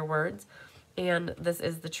some bigger words. And this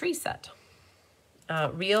is the tree set.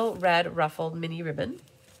 Real Red Ruffled Mini Ribbon.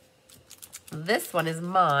 This one is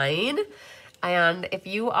mine. And if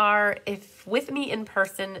with me in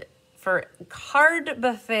person for Card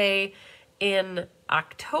Buffet in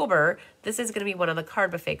October, this is going to be one of the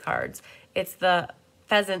Card Buffet cards. It's the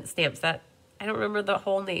pheasant stamp set. I don't remember the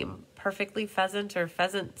whole name. Perfectly Pheasant or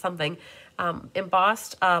Pheasant something.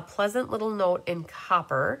 Embossed a pleasant little note in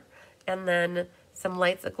copper. And then some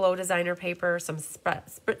Lights Aglow designer paper, some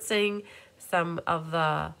spritzing, some of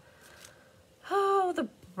the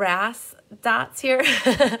brass dots here.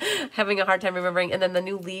 Having a hard time remembering. And then the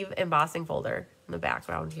new leaf embossing folder in the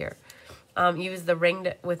background here. Use the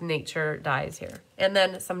Ringed with Nature dies here. And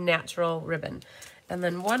then some natural ribbon. And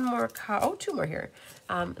then one more two more here.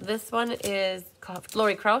 This one is called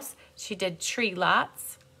Lori Krause. She did Tree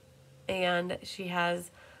Lots. And she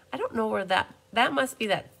has, I don't know where that must be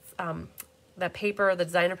that paper, the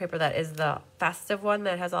designer paper that is the festive one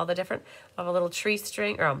that has all the different, of a little tree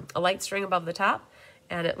string, or a light string above the top.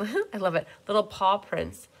 And I love it. Little paw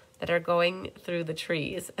prints that are going through the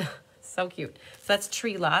trees. So cute. So that's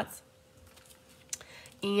Tree Lots.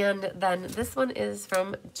 And then this one is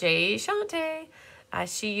from Jay Shante.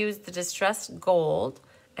 She used the distressed gold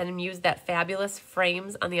and used that fabulous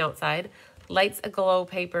frames on the outside. Lights Aglow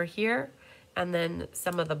paper here. And then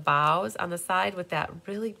some of the bows on the side with that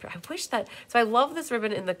really, so I love this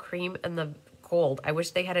ribbon in the cream and the gold. I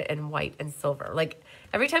wish they had it in white and silver. Like,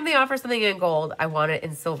 every time they offer something in gold, I want it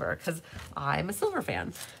in silver because I'm a silver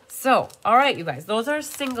fan. So, all right, you guys, those are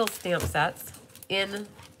single stamp sets in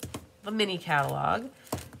the mini catalog.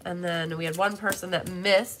 And then we had one person that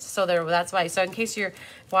missed, so that's why. So in case you're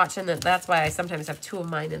watching, that's why I sometimes have two of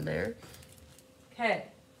mine in there. Okay.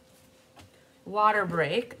 Water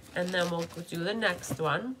break, and then we'll do the next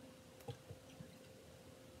one.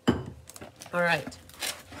 All right.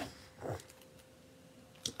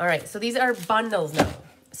 All right, so these are bundles now.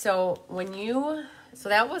 So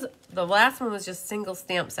that was, the last one was just single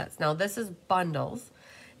stamp sets. Now this is bundles,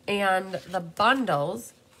 and the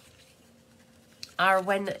bundles are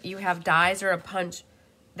when you have dies or a punch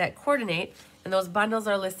that coordinate, and those bundles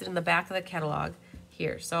are listed in the back of the catalog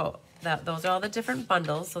here. So those are all the different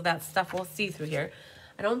bundles, so that stuff we'll see through here.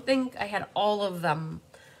 I don't think I had all of them,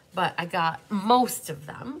 but I got most of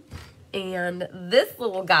them. And this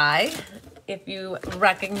little guy, if you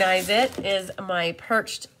recognize it, is my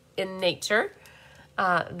Perched in Nature.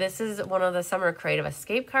 This is one of the Summer Creative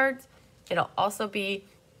Escape cards. It'll also be,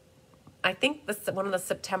 I think, one of the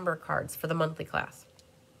September cards for the monthly class.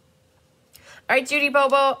 All right, Judy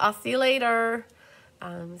Bobo, I'll see you later.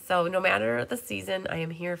 So no matter the season, I am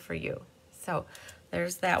here for you. So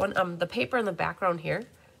there's that one. The paper in the background here,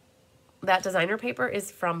 that designer paper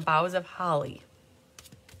is from Boughs of Holly.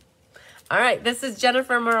 All right, this is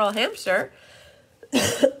Jennifer Merle Hampshire.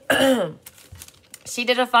 She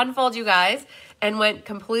did a fun fold, you guys, and went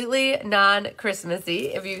completely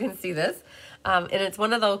non-Christmassy, if you can see this. And it's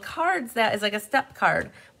one of those cards that is like a step card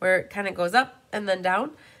where it kind of goes up and then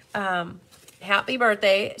down. Happy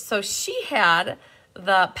birthday. So she had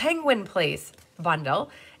the Penguin Place bundle,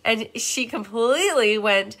 and she completely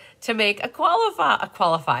went to make a koala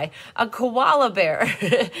bear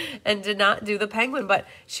and did not do the penguin. But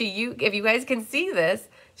if you guys can see this,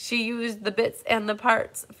 she used the bits and the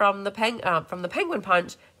parts from the penguin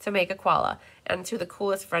punch to make a koala. And to the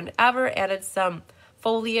coolest friend ever, added some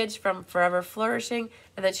foliage from Forever Flourishing.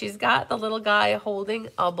 And then she's got the little guy holding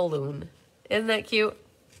a balloon. Isn't that cute?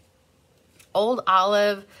 Old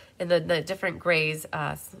olive in the different grays,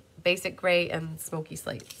 basic gray and smoky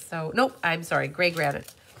slate. So, nope, I'm sorry, gray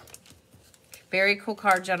granite. Very cool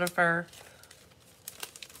card, Jennifer.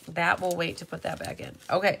 That will wait to put that back in.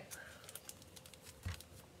 Okay.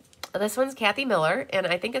 This one's Kathy Miller, and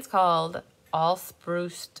I think it's called All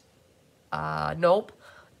Spruced. Nope.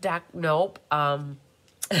 Nope.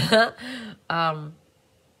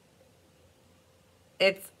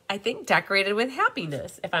 It's, I think, decorated with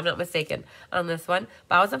happiness, if I'm not mistaken, on this one.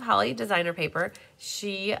 Boughs of Holly designer paper.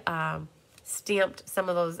 She stamped some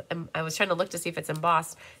of those. I was trying to look to see if it's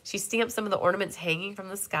embossed. She stamped some of the ornaments hanging from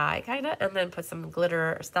the sky, kind of, and then put some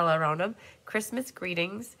glitter or stella around them. Christmas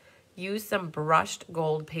greetings. Use some brushed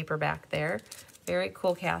gold paper back there. Very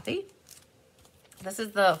cool, Kathy. This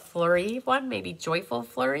is the Flurry one, maybe Joyful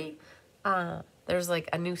Flurry. There's like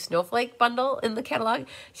a new snowflake bundle in the catalog.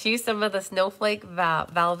 She used some of the snowflake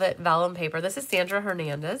velvet vellum paper. This is Sandra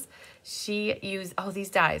Hernandez. She used, oh, these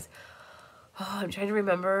dies. Oh, I'm trying to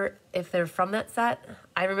remember if they're from that set.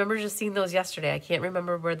 I remember just seeing those yesterday. I can't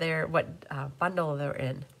remember what bundle they're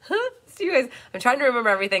in. So you guys, I'm trying to remember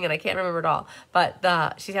everything and I can't remember it all.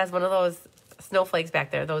 But she has one of those snowflakes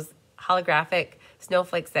back there, those holographic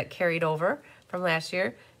snowflakes that carried over from last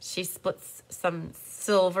year. She splits some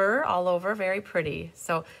silver all over, very pretty.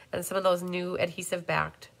 So, and some of those new adhesive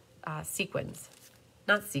backed sequins.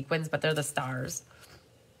 Not sequins, but they're the stars.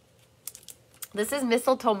 This is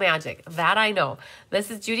Mistletoe Magic. That I know. This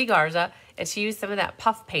is Judy Garza, and she used some of that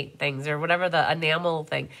puff paint things or whatever, the enamel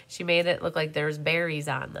thing. She made it look like there's berries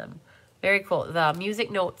on them. Very cool. The music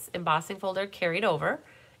notes embossing folder carried over,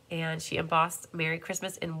 and she embossed Merry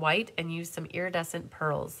Christmas in white and used some iridescent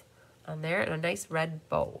pearls on there and a nice red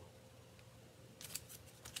bow.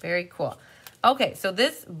 Very cool. Okay, so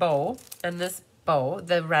this bow and this bow,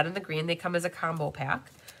 the red and the green, they come as a combo pack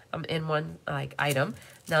in one item.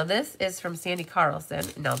 Now this is from Sandy Carlson.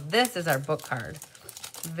 Now this is our book card.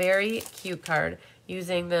 Very cute card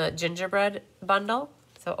using the gingerbread bundle.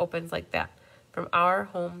 So it opens like that. From Our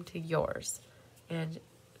Home to Yours. And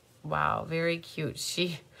wow, very cute.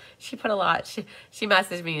 She put a lot. She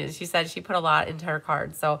messaged me and she said she put a lot into her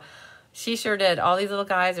card. So she sure did. All these little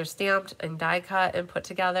guys are stamped and die cut and put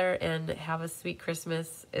together, and Have a Sweet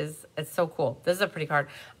Christmas it's so cool. This is a pretty card.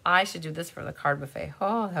 I should do this for the card buffet.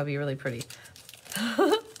 Oh, that'd be really pretty.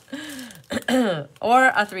 Or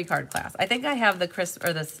a 3-card class. I think I have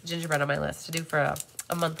this gingerbread on my list to do for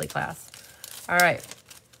a monthly class. All right.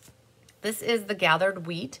 This is the Gathered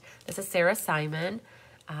Wheat. This is Sarah Simon.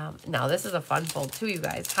 Now this is a fun fold too, you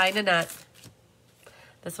guys. Hi, Nanette.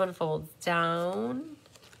 This one folds down.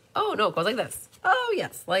 Oh, no, it goes like this. Oh,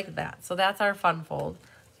 yes, like that. So that's our fun fold.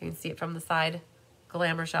 You can see it from the side.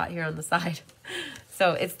 Glamour shot here on the side.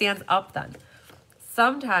 So it stands up then.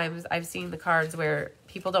 Sometimes I've seen the cards where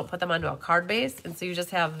people don't put them onto a card base, and so you just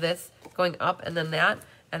have this going up and then that,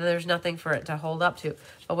 and then there's nothing for it to hold up to.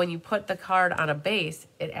 But when you put the card on a base,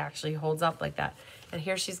 it actually holds up like that. And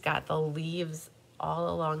here she's got the leaves all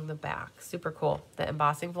along the back. Super cool. The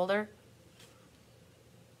embossing folder.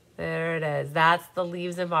 There it is. That's the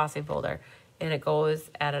leaves embossing folder. And it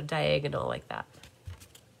goes at a diagonal like that.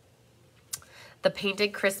 The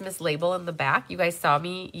painted Christmas label in the back. You guys saw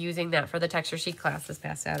me using that for the texture sheet class this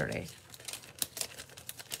past Saturday.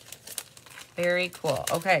 Very cool.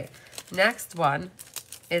 Okay, next one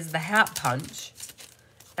is the hat punch.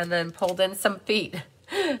 And then pulled in some feet.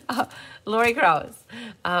 Lori Krause.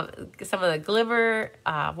 Some of the glitter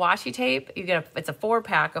washi tape. You get it's a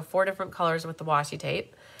 4-pack of 4 different colors with the washi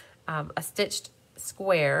tape. A stitched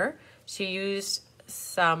square. She used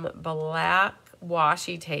some black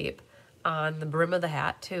washi tape on the brim of the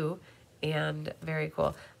hat too, and very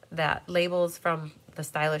cool. That labels from the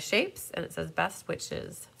Stylish Shapes, and it says Best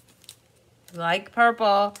Wishes. Like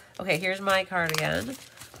purple. Okay, here's my card again.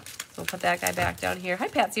 We'll put that guy back down here. Hi,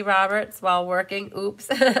 Patsy Roberts, while working. Oops.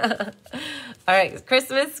 All right,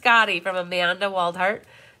 Christmas Scotty from Amanda Waldhart.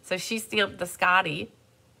 So she stamped the Scotty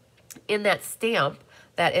in that stamp.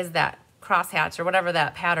 That is that crosshatch or whatever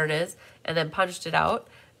that pattern is, and then punched it out.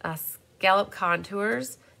 Scallop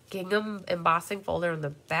contours, gingham embossing folder in the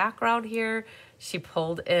background here. She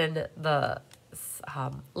pulled in the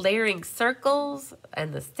layering circles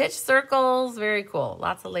and the stitch circles. Very cool.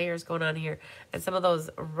 Lots of layers going on here. And some of those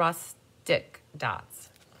rustic dots.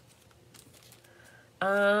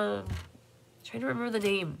 Trying to remember the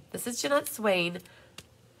name. This is Jeanette Swain.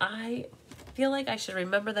 I feel like I should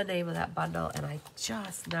remember the name of that bundle, and I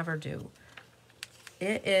just never do.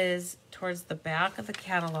 It is towards the back of the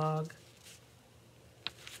catalog.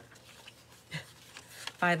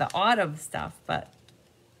 buy the autumn stuff, but,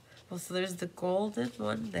 well, so there's the golden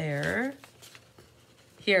one there.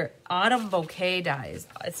 Here, autumn bouquet dies.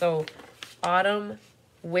 So autumn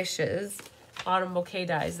wishes, autumn bouquet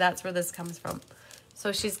dies. That's where this comes from.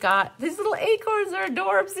 So she's got these little acorns are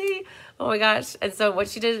adorbsy. Oh my gosh. And so what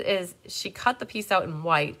she did is she cut the piece out in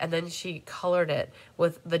white and then she colored it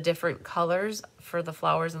with the different colors for the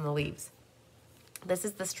flowers and the leaves. This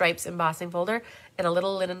is the stripes embossing folder and a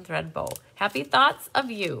little linen thread bow. Happy thoughts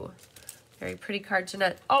of you. Very pretty card,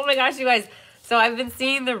 Jeanette. Oh my gosh, you guys. So I've been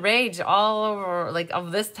seeing the rage all over, like,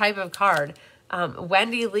 of this type of card.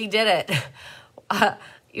 Wendy Lee did it,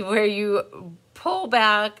 where you pull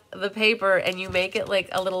back the paper and you make it like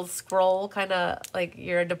a little scroll, kind of like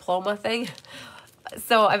your diploma thing.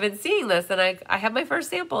 So I've been seeing this, and I have my first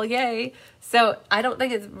sample, yay. So I don't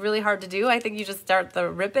think it's really hard to do. I think you just start the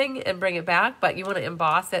ripping and bring it back, but you want to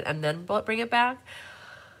emboss it and then bring it back.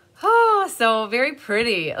 Oh, so very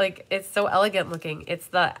pretty. Like, it's so elegant looking. It's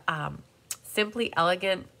the Simply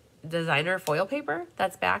Elegant designer foil paper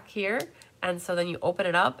that's back here. And so then you open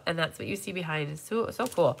it up and that's what you see behind. It's so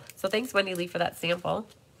cool. So thanks, Wendy Lee, for that sample.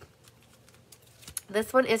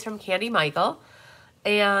 This one is from Candy Michael.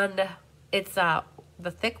 And it's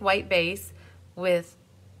the thick white base with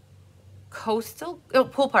pool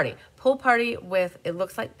party with, it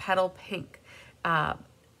looks like petal pink.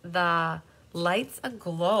 The lights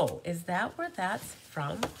aglow. Is that where that's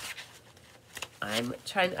from? I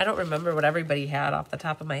don't remember what everybody had off the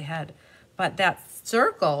top of my head, but that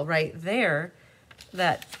circle right there,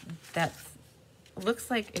 that looks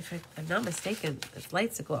like, if I'm not mistaken, it's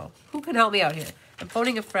lights aglow. Who can help me out here? I'm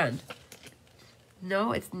phoning a friend.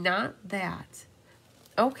 No, it's not that.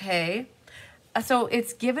 Okay. So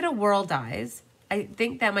it's Give It a Whirl dies. I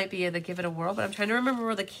think that might be the Give It a Whirl, but I'm trying to remember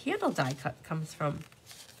where the candle die cut comes from.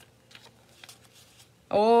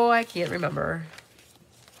 Oh, I can't remember.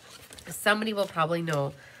 Somebody will probably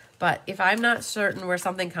know. But if I'm not certain where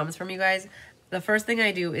something comes from, you guys, the first thing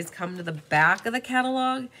I do is come to the back of the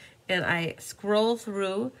catalog and I scroll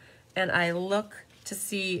through and I look to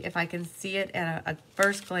see if I can see it at a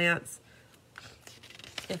first glance,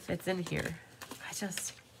 if it's in here.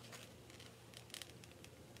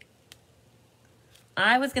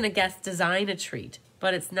 I was going to guess Design a Treat,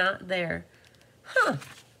 but it's not there. Huh.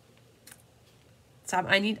 So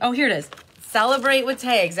oh, here it is. Celebrate with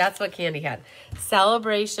tags. That's what Candy had.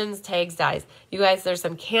 Celebrations, tags, dies. You guys, there's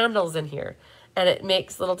some candles in here. And it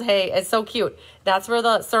makes little tag. It's so cute. That's where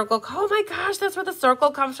the circle, oh my gosh, that's where the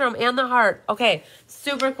circle comes from, and the heart. Okay,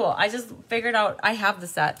 super cool. I just figured out I have the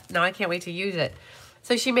set. Now I can't wait to use it.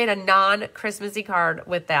 So she made a non-Christmassy card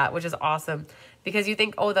with that, which is awesome. Because you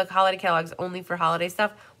think, oh, the holiday catalog's only for holiday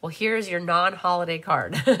stuff. Well, here's your non-holiday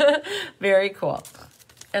card. Very cool.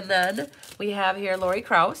 And then we have here Lori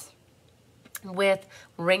Krause with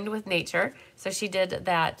Ringed with Nature. So she did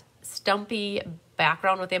that stumpy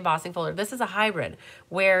background with the embossing folder. This is a hybrid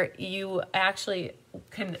where you actually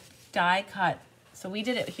can die cut. So we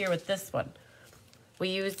did it here with this one. We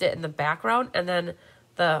used it in the background and then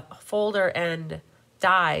the folder and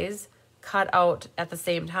dies cut out at the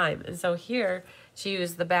same time. And so here she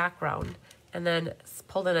used the background and then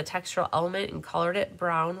pulled in a textural element and colored it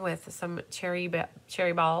brown with some cherry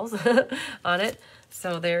balls on it.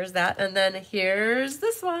 So there's that. And then here's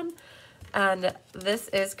this one. And this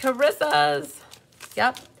is Carissa's.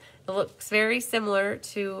 Yep. It looks very similar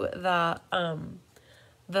to the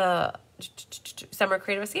Summer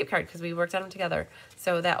Creative Escape card because we worked on them together.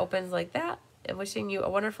 So that opens like that. And wishing you a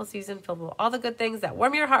wonderful season filled with all the good things that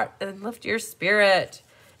warm your heart and lift your spirit.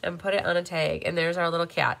 And put it on a tag. And there's our little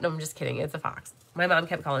cat. No, I'm just kidding. It's a fox. My mom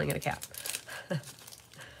kept calling it a cat.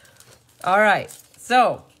 All right.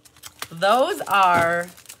 So those are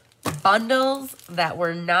bundles that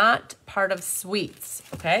were not part of sweets.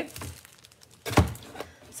 Okay.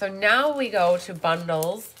 So now we go to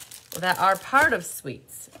bundles that are part of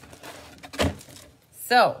sweets.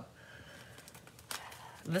 So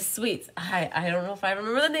the sweets. I don't know if I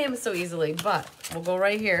remember the names so easily, but we'll go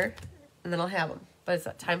right here and then I'll have them. But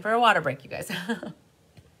it's time for a water break, you guys.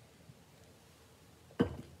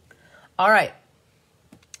 All right.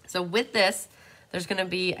 So with this, there's going to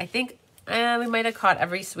be, I think, we might have caught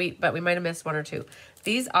every sweet, but we might have missed one or two.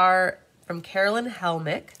 These are from Carolyn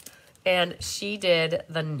Helmick, and she did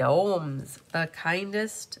the gnomes, the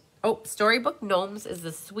kindest. Oh, Storybook Gnomes is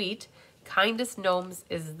the sweet. Kindest Gnomes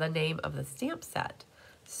is the name of the stamp set.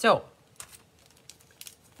 So,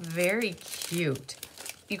 very cute.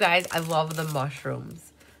 You guys, I love the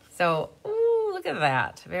mushrooms. So, ooh, look at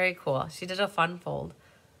that. Very cool. She did a fun fold.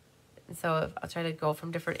 And so I'll try to go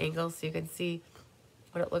from different angles so you can see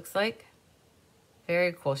what it looks like.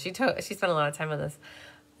 Very cool. She spent a lot of time on this.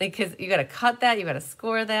 Because you got to cut that. You got to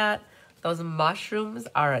score that. Those mushrooms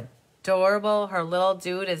are adorable. Her little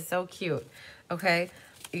dude is so cute. Okay.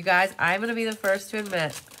 You guys, I'm going to be the first to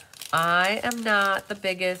admit, I am not the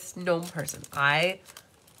biggest gnome person. I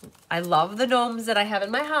love the gnomes that I have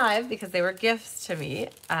in my hive because they were gifts to me.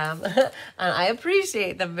 And I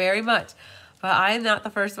appreciate them very much. But I am not the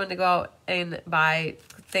first one to go out and buy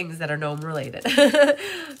things that are gnome related.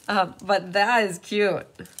 But that is cute.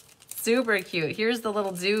 Super cute. Here's the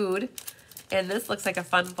little dude. And this looks like a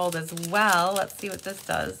fun fold as well. Let's see what this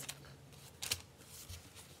does.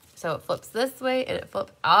 So it flips this way and it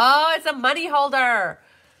flips. Oh, it's a money holder.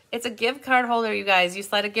 It's a gift card holder, you guys. You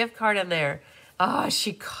slide a gift card in there. Oh,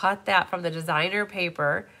 she cut that from the designer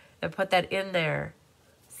paper and put that in there.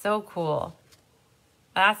 So cool.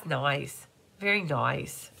 That's nice. Very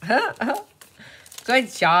nice.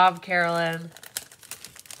 Good job, Carolyn.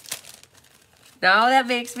 Now that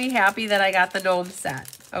makes me happy that I got the gnome set.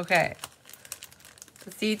 Okay.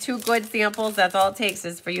 See, 2 good samples. That's all it takes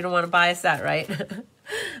is for you to want to buy a set, right?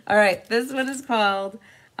 All right. This one is called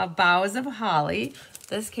A Boughs of Holly.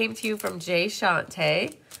 This came to you from Jay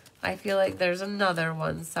Shante. I feel like there's another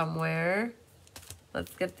one somewhere.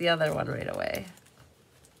 Let's get the other one right away.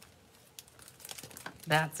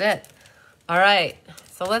 That's it. All right.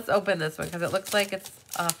 So let's open this one because it looks like it's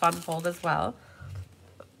a fun fold as well.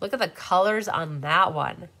 Look at the colors on that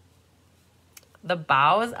one. The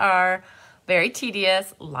boughs are very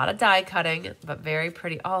tedious, a lot of die cutting, but very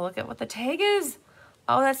pretty. Oh, look at what the tag is.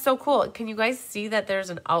 Oh, that's so cool. Can you guys see that there's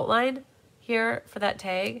an outline here for that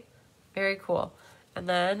tag? Very cool. And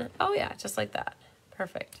then, oh yeah, just like that.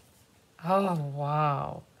 Perfect. Oh,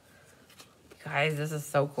 wow. Guys, this is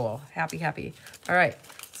so cool. Happy, happy. All right.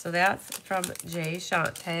 So that's from Jay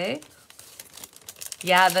Shante.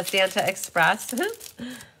 Yeah, the Santa Express.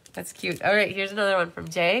 That's cute. All right, here's another one from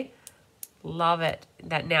Jay. Love it.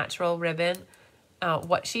 That natural ribbon.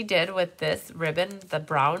 What she did with this ribbon, the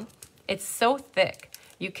brown, it's so thick.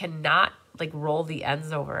 You cannot like roll the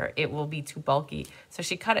ends over. It will be too bulky. So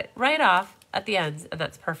she cut it right off at the ends, and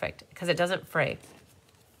that's perfect because it doesn't fray.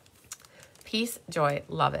 Peace, joy,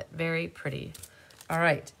 love it. Very pretty. All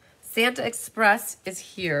right. Santa Express is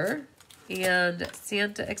here. And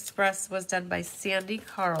Santa Express was done by Sandy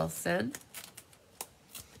Carlson.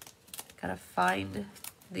 Gotta find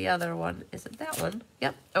the other one. Is it that one?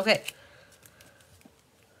 Yep. Okay.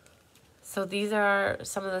 So these are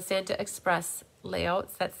some of the Santa Express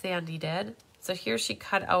layouts that Sandy did. So here she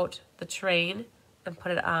cut out the train and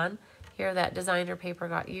put it on. Here that designer paper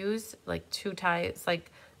got used. Like 2 ties,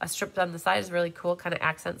 like a strip on the side is really cool. Kind of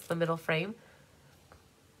accents the middle frame.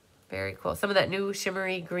 Very cool. Some of that new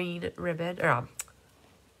shimmery green ribbon, or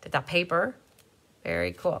that paper.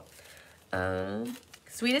 Very cool.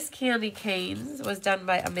 Sweetest Candy Canes was done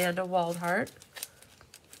by Amanda Waldhart.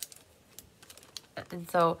 And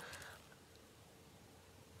so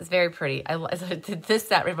it's very pretty. This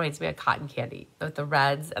set reminds me of cotton candy with the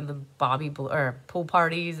reds and the Bobby blue, or pool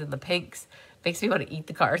parties and the pinks. Makes me want to eat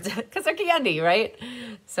the cards because they're candy, right?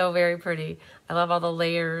 So very pretty. I love all the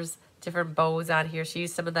layers. Different bows on here. She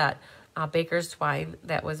used some of that baker's twine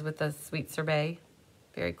that was with the sweet sorbet.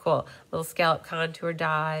 Very cool. Little scallop contour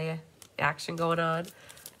die action going on.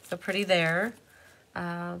 So pretty there.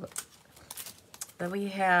 Then we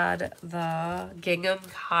had the Gingham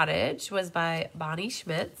Cottage was by Bonnie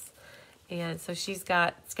Schmitz. And so she's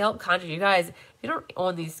got scallop contour. You guys, if you don't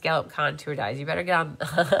own these scallop contour dies, you better get on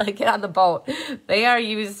get on the boat. They are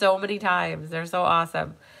used so many times. They're so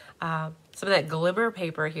awesome. Some of that glimmer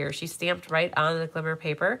paper here. She stamped right on the glimmer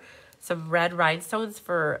paper. Some red rhinestones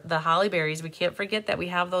for the holly berries. We can't forget that we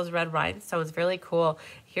have those red rhinestones. Really cool.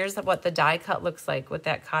 Here's what the die cut looks like with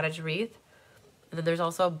that cottage wreath. And then there's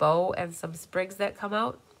also a bow and some sprigs that come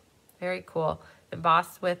out. Very cool.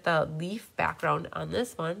 Embossed with the leaf background on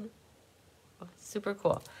this one. Oh, super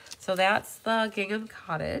cool. So that's the Gingham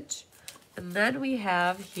Cottage. And then we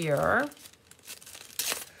have here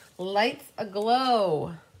Lights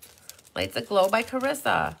Aglow. Lights Aglow by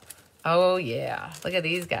Carissa. Oh, yeah. Look at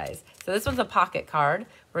these guys. So this one's a pocket card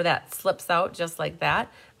where that slips out just like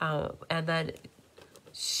that. And then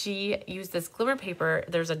she used this glimmer paper.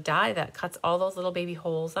 There's a die that cuts all those little baby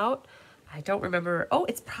holes out. I don't remember. Oh,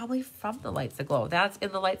 it's probably from the Lights Aglow. That's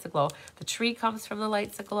in the Lights Aglow. The tree comes from the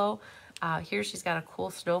Lights Aglow. Here she's got a cool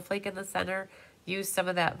snowflake in the center. Used some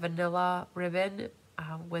of that vanilla ribbon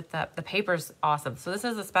with the paper's awesome. So this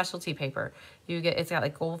is a specialty paper. It's got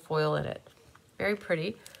like gold foil in it. Very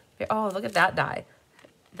pretty. Oh, look at that die.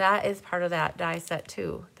 That is part of that die set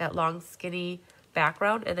too. That long skinny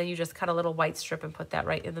background, and then you just cut a little white strip and put that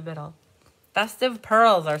right in the middle. Festive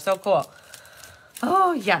pearls are so cool.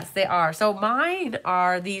 Oh, yes, they are. So mine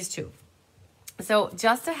are these two. So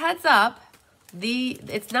just a heads up,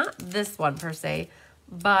 it's not this one per se,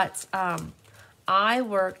 but I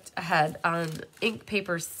worked ahead on ink,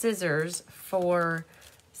 paper, scissors for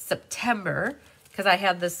September because I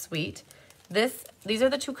had this suite. These are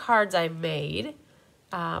the two cards I made.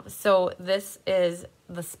 So this is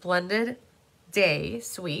the Splendid Day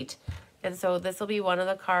suite. And so this will be one of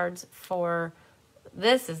the cards for,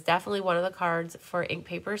 this is definitely one of the cards for ink,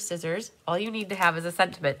 paper, scissors. All you need to have is a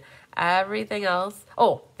sentiment. Everything else,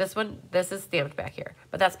 oh, this is stamped back here,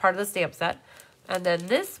 but that's part of the stamp set. And then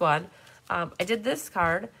this one, I did this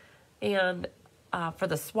card, and for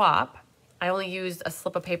the swap, I only used a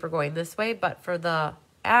slip of paper going this way, but for the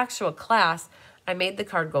actual class, I made the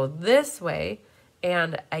card go this way,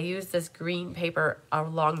 and I used this green paper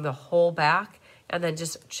along the whole back, and then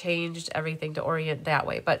just changed everything to orient that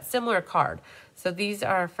way, but similar card. So these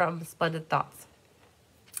are from Splendid Thoughts.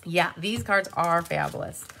 Yeah, these cards are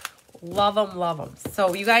fabulous. Love them, love them.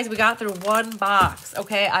 So you guys, we got through one box,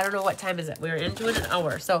 okay? I don't know what time is it. We're into it an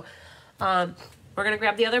hour. So we're going to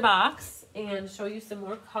grab the other box and show you some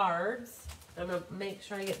more cards. I'm going to make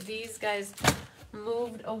sure I get these guys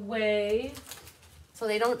moved away so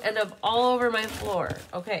they don't end up all over my floor.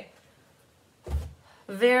 Okay.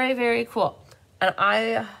 Very, very cool.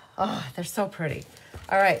 And they're so pretty.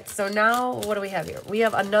 All right, so now what do we have here? We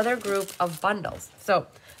have another group of bundles. So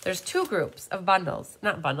there's two groups of bundles,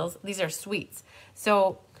 not bundles. These are suites.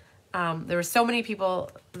 So there were so many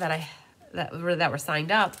people that were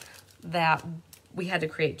signed up that we had to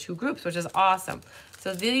create two groups, which is awesome.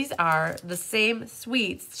 So these are the same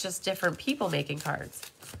suites, just different people making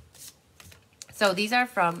cards. So these are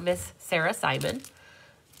from Miss Sarah Simon,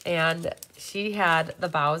 and she had the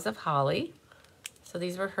Boughs of Holly. So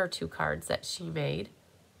these were her two cards that she made.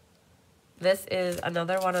 This is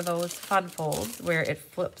another one of those fun folds where it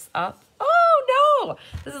flips up. Oh, no!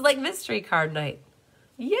 This is like mystery card night.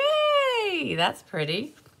 Yay! That's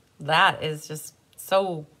pretty. That is just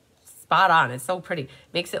so spot on. It's so pretty.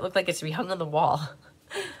 Makes it look like it should be hung on the wall.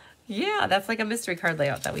 Yeah, that's like a mystery card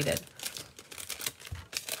layout that we did.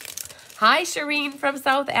 Hi, Shireen from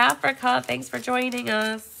South Africa. Thanks for joining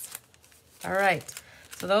us. All right.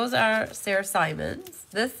 So those are Sarah Simon's.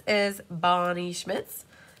 This is Bonnie Schmidt's.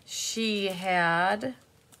 She had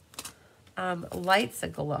Lights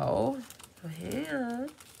Aglow. Yeah.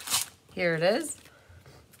 Here it is.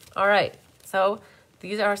 All right. So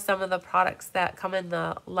these are some of the products that come in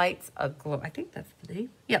the Lights Aglow. I think that's the name.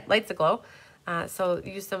 Yeah, Lights Aglow. So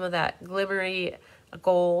use some of that glimmery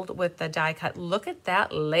gold with the die cut. Look at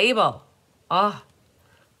that label. Oh,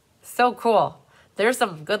 so cool. There's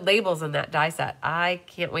some good labels in that die set. I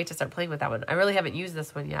can't wait to start playing with that one. I really haven't used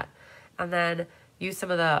this one yet. And then use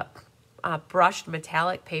some of the brushed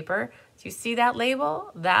metallic paper. Do you see that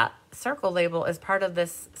label? That circle label is part of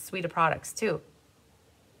this suite of products too.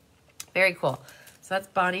 Very cool. So that's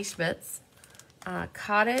Bonnie Schmidt's.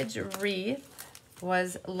 Cottage Wreath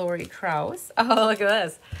was Lori Krause. Oh, look at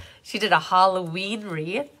this. She did a Halloween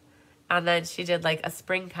wreath, and then she did like a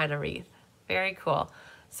spring kind of wreath. Very cool.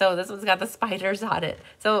 So this one's got the spiders on it.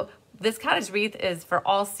 So this cottage wreath is for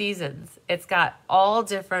all seasons. It's got all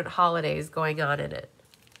different holidays going on in it.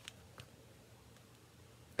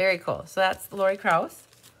 Very cool. So that's Lori Krause.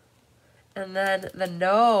 And then the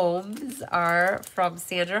gnomes are from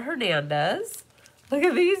Sandra Hernandez. Look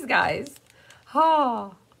at these guys.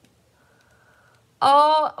 Oh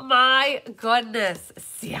my goodness.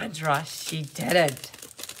 Sandra, she did it.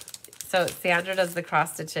 So Sandra does the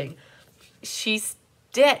cross stitching. She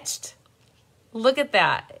stitched. Look at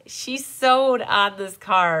that. She sewed on this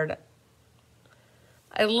card.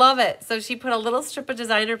 I love it. So she put a little strip of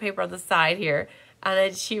designer paper on the side here, and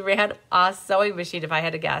then she ran a sewing machine, if I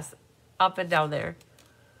had to guess, up and down there.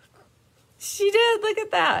 She did. Look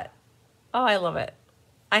at that. Oh, I love it.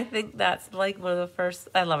 I think that's like one of the first.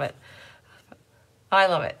 I love it. I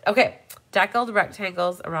love it. Okay. Deckled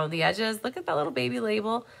rectangles around the edges. Look at that little baby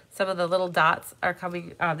label. Some of the little dots are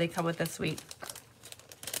coming. They come with this suite.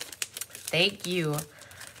 Thank you.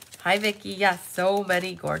 Hi, Vicki. Yes, so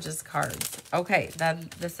many gorgeous cards. Okay, then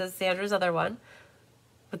this is Sandra's other one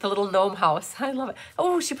with the little gnome house. I love it.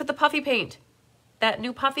 Oh, she put the puffy paint. That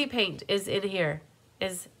new puffy paint is in here.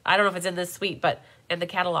 I don't know if it's in this suite, but in the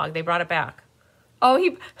catalog, they brought it back. Oh,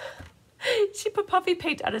 she put puffy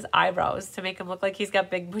paint on his eyebrows to make him look like he's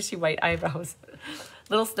got big, bushy white eyebrows.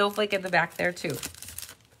 Little snowflake in the back there, too.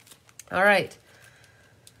 All right.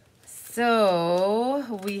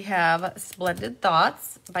 So we have Splendid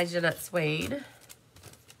Thoughts by Jeanette Swain.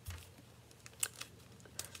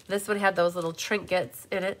 This one had those little trinkets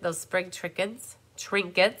in it, those spring trinkets.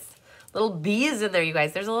 little bees in there, you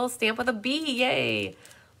guys. There's a little stamp with a bee. Yay.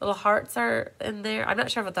 Little hearts are in there. I'm not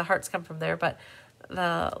sure if the hearts come from there, but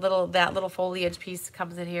that little foliage piece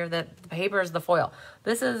comes in here. The paper is the foil.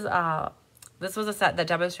 This was a set that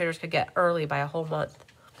demonstrators could get early by a whole month.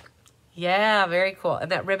 Yeah, very cool.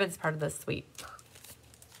 And that ribbon's part of this suite.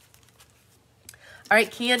 All right,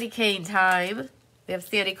 candy cane time. We have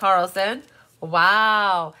Sandy Carlson.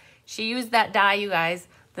 Wow. She used that die, you guys.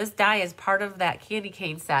 This die is part of that candy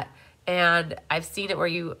cane set. And I've seen it where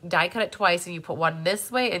you die cut it twice and you put one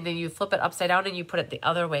this way and then you flip it upside down and you put it the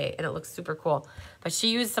other way and it looks super cool. But she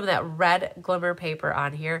used some of that red glimmer paper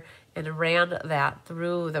on here and ran that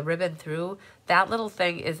through, the ribbon through. That little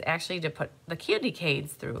thing is actually to put the candy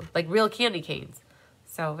canes through, like real candy canes.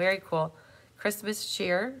 So very cool. Christmas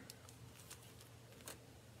cheer.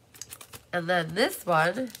 And then this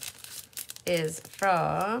one is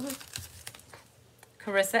from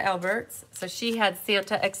Carissa Alberts. So she had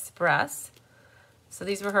Santa Express. So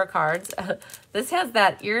these were her cards. This has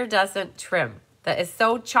that iridescent trim that is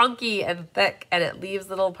so chunky and thick and it leaves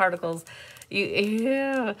little particles.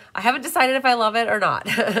 I haven't decided if I love it or not.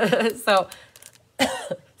 So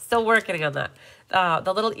still working on that.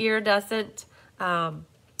 The little iridescent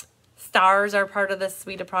stars are part of this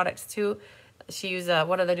suite of products too. She used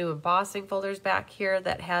one of the new embossing folders back here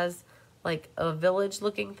that has like a village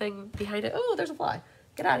looking thing behind it. Oh, there's a fly.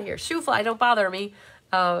 Get out of here. Shoe fly, don't bother me.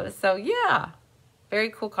 So yeah, very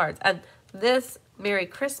cool cards. And this Merry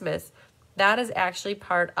Christmas, that is actually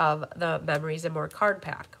part of the Memories and More card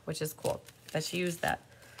pack, which is cool that she used that.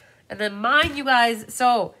 And then mine, you guys,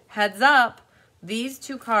 so heads up, these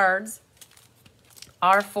two cards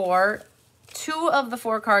are for 2 of the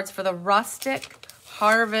 4 cards for the Rustic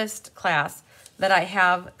Harvest class that I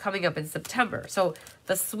have coming up in September. So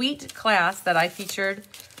the Sweet class that I featured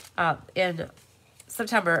in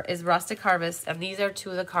September is Rustic Harvest, and these are 2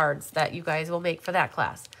 of the cards that you guys will make for that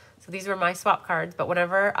class. So these were my swap cards, but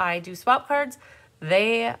whenever I do swap cards,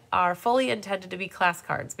 they are fully intended to be class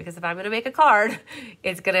cards, because if I'm going to make a card,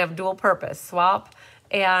 it's going to have dual purpose, swap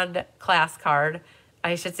and class card.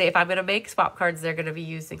 I should say if I'm going to make swap cards, they're going to be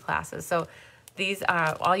used in classes. So these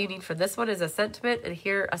are, all you need for this one is a sentiment, and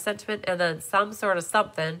here a sentiment, and then some sort of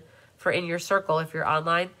something for in your circle if you're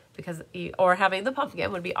online, because or having the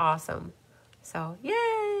pumpkin would be awesome. So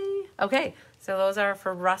yay! Okay, so those are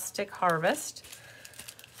for Rustic Harvest.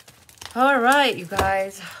 All right, you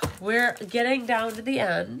guys, we're getting down to the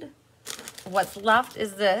end. What's left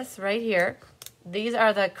is this right here. These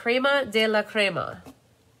are the Crema de la Crema.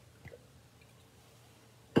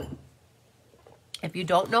 If you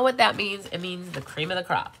don't know what that means, it means the cream of the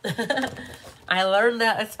crop. I learned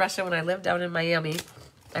that especially when I lived down in Miami.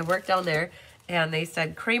 I worked down there, and they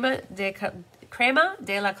said Crema de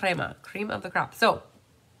la Crema, cream of the crop. So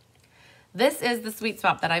this is the sweet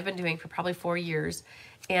swap that I've been doing for probably 4 years,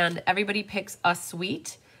 and everybody picks a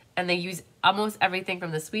sweet, and they use almost everything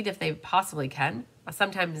from the sweet if they possibly can.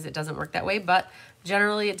 Sometimes it doesn't work that way, but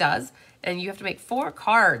generally it does, and you have to make 4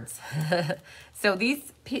 cards. So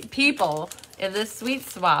these people in this sweet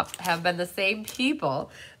swap have been the same people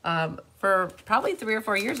for probably 3 or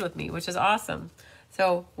 4 years with me, which is awesome.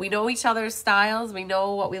 So we know each other's styles, we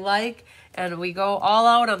know what we like, and we go all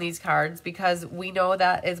out on these cards because we know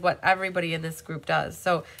that is what everybody in this group does.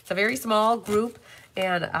 So it's a very small group,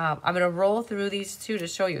 and I'm going to roll through these 2 to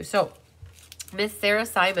show you. So Miss Sarah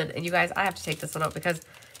Simon, and you guys, I have to take this one out because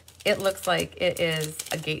it looks like it is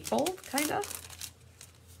a gatefold, kind of.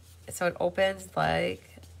 So it opens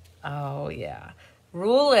like, oh yeah.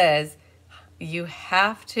 Rule is you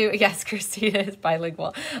have to, yes, Christina is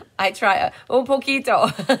bilingual. I try, un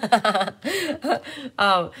poquito.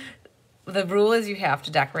 The rule is you have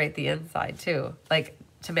to decorate the inside too, like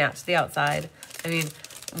to match the outside. I mean,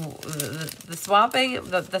 the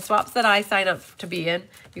swaps that I sign up to be in,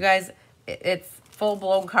 you guys, it's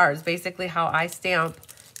full-blown cards. Basically how I stamp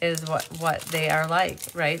is what they are like,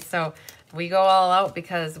 right? So we go all out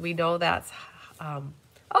because we know that's, oh,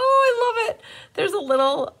 I love it. There's a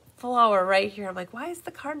little flower right here. I'm like, why is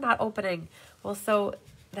the card not opening? Well, so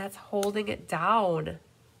that's holding it down.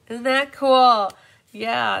 Isn't that cool?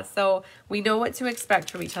 Yeah, so we know what to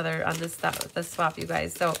expect from each other on this swap, you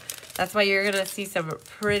guys. So that's why you're going to see some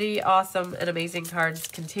pretty awesome and amazing cards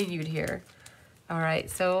continued here. All right,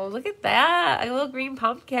 so look at that. A little green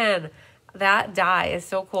pumpkin. That die is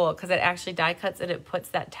so cool because it actually die cuts and it puts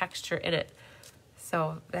that texture in it.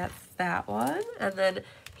 So that's that one. And then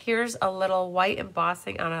here's a little white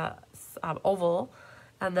embossing on a oval.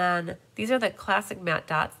 And then these are the classic matte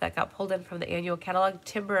dots that got pulled in from the annual catalog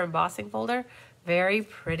timber embossing folder. Very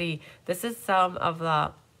pretty. This is some of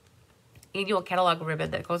the annual catalog ribbon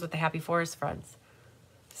that goes with the Happy Forest Friends.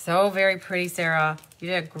 So very pretty, Sarah. You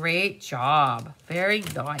did a great job. Very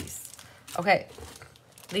nice. Okay,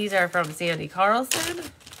 these are from Sandy Carlson.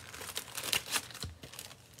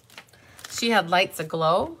 She had lights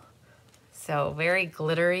aglow. So very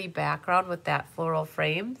glittery background with that floral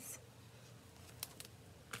frames.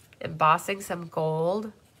 Embossing some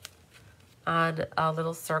gold on a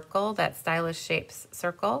little circle, that stylish shapes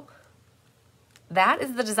circle. That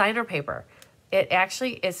is the designer paper. It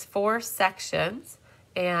actually is 4 sections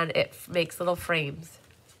and it makes little frames.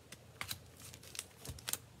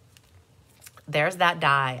 There's that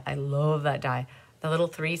die. I love that die. The little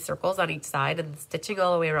 3 circles on each side and stitching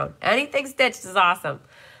all the way around. Anything stitched is awesome.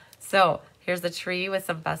 So here's the tree with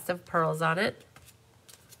some festive pearls on it.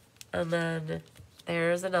 And then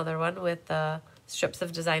there's another one with the strips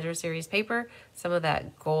of designer series paper. Some of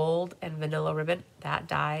that gold and vanilla ribbon. That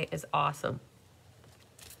die is awesome.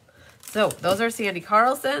 So those are Sandy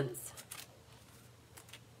Carlson's.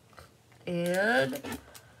 And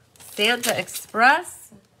Santa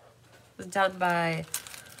Express was done by,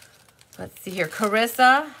 let's see here,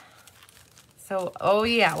 Carissa. So, oh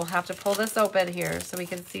yeah, we'll have to pull this open here so we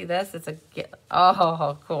can see this. It's a,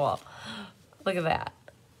 oh, cool. Look at that.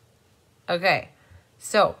 Okay,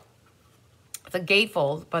 so it's a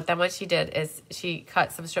gatefold, but then what she did is she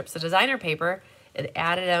cut some strips of designer paper and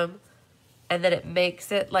added them, and then it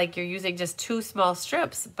makes it like you're using just 2 small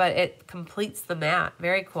strips, but it completes the mat.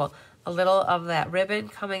 Very cool. A little of that ribbon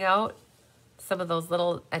coming out, some of those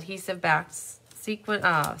little adhesive backed sequin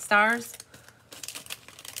stars.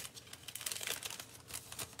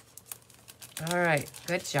 All right,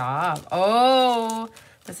 good job. Oh,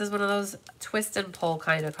 this is one of those twist and pull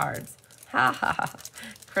kind of cards. Ha ha ha.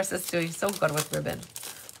 Chris is doing so good with ribbon.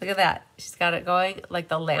 Look at that. She's got it going like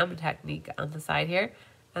the lamb technique on the side here.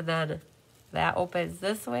 And then that opens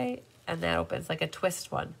this way and that opens like a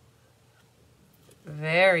twist one.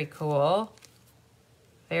 Very cool.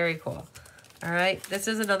 Very cool. All right, this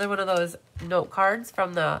is another one of those note cards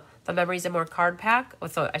from the Memories and More card pack.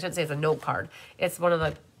 So I shouldn't say it's a note card. It's one of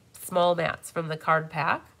the small mats from the card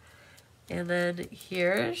pack. And then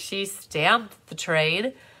here she stamped the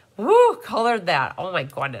train. Woo, colored that. Oh my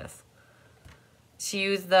goodness. She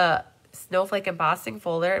used the snowflake embossing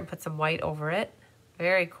folder and put some white over it.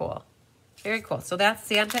 Very cool. Very cool. So that's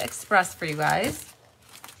Santa Express for you guys.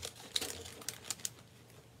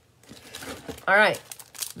 All right.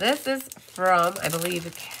 This is from, I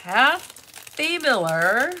believe, Kathy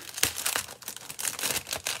Miller.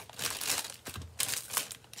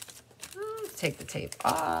 Let's take the tape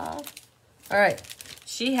off. All right.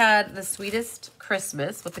 She had the sweetest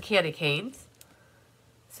Christmas with the candy canes.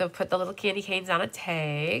 So put the little candy canes on a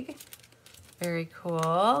tag. Very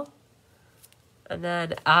cool. And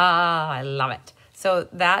then, I love it. So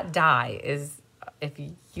that die is, if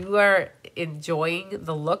you are enjoying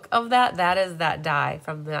the look of that, that is that die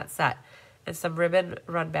from that set. And some ribbon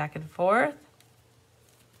run back and forth.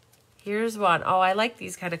 Here's one. Oh, I like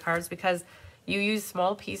these kind of cards because you use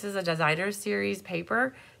small pieces of designer series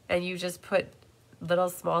paper and you just put little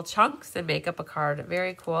small chunks and make up a card.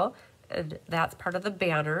 Very cool. And that's part of the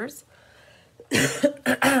banners.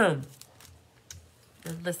 And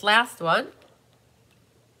this last one,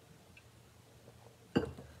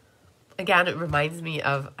 again, it reminds me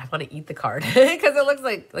of, I want to eat the card because it looks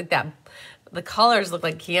like that. The colors look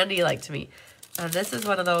like candy like to me. And this is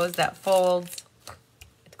one of those that folds.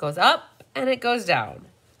 It goes up and it goes down.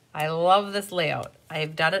 I love this layout.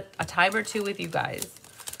 I've done it a time or two with you guys.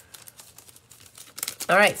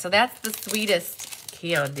 All right, so that's the sweetest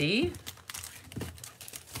candy.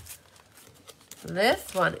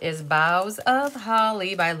 This one is Boughs of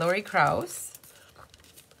Holly by Lori Krause.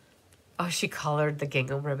 Oh, she colored the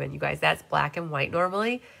gingham ribbon, you guys. That's black and white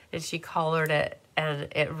normally, and she colored it, and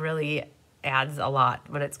it really adds a lot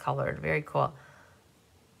when it's colored. Very cool.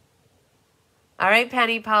 All right,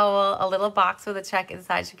 Penny Powell, a little box with a check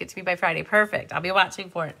inside should get to me by Friday. Perfect. I'll be watching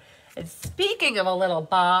for it. And speaking of a little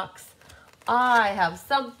box, I have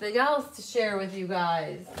something else to share with you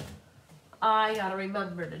guys. I gotta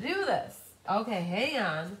remember to do this. Okay, hang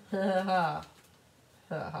on.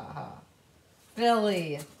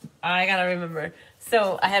 Billy, I gotta remember.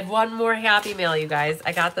 So I had one more happy mail, you guys.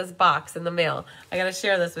 I got this box in the mail. I gotta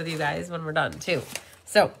share this with you guys when we're done too.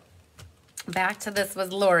 So back to this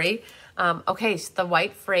was Lori. Okay, so the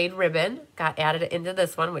white frayed ribbon got added into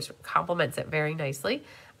this one, which complements it very nicely.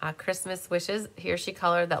 Christmas wishes. Here she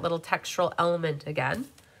colored that little textural element again.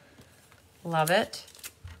 Love it.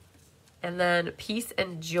 And then peace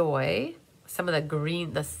and joy. Some of the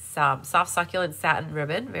green, the soft succulent satin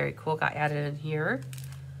ribbon. Very cool. Got added in here.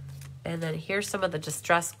 And then here's some of the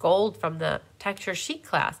distressed gold from the texture sheet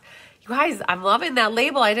class. You guys, I'm loving that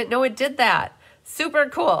label. I didn't know it did that. Super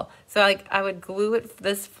cool. So like I would glue it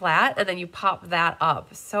this flat and then you pop that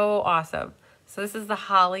up. So awesome. So this is the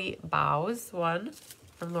Holly Boughs one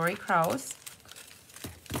from Lori Krause.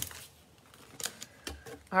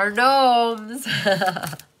 Our gnomes.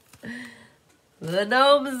 The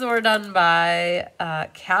gnomes were done by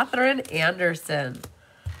Catherine Anderson.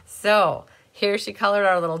 So here she colored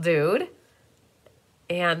our little dude.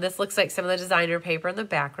 And this looks like some of the designer paper in the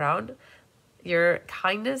background. Your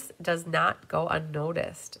kindness does not go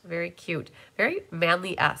unnoticed. Very cute. Very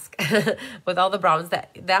manly-esque with all the browns.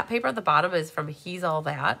 That paper at the bottom is from He's All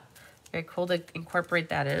That. Very cool to incorporate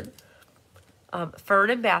that in. Fern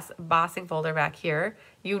embossing folder back here.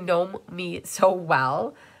 You know me so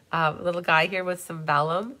well. Little guy here with some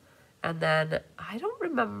vellum. And then I don't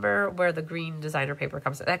remember where the green designer paper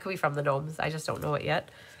comes from. That could be from the gnomes. I just don't know it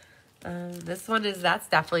yet. This one that's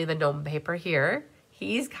definitely the gnome paper here.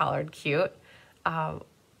 He's colored cute.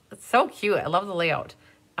 It's so cute. I love the layout.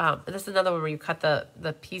 This is another one where you cut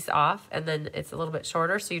the piece off and then it's a little bit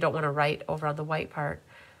shorter so you don't want to write over on the white part.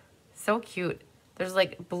 So cute. There's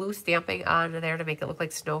like blue stamping on there to make it look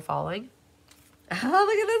like snow falling. Oh,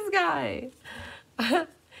 look at this guy.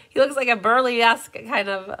 He looks like a burlesque kind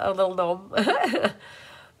of a little gnome.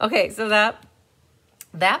 Okay, so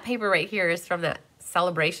that paper right here is from that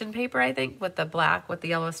sale-a-bration paper, I think, with the black with the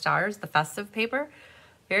yellow stars, the festive paper.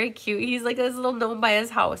 Very cute. He's like this little gnome by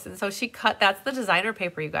his house. And so she cut, that's the designer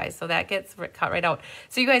paper, you guys. So that gets cut right out.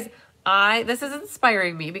 So you guys, this is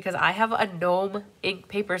inspiring me because I have a gnome ink,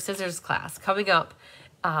 paper, scissors class coming up.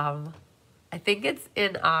 I think it's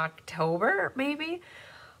in October, maybe.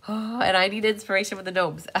 Oh, and I need inspiration with the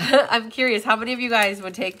gnomes. I'm curious, how many of you guys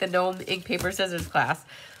would take the gnome ink, paper, scissors class?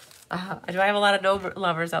 Do I have a lot of gnome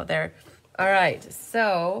lovers out there? All right,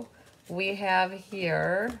 so we have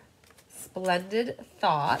here Splendid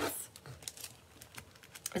Thoughts.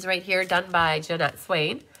 It's right here, done by Jeanette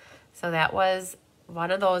Swain. So that was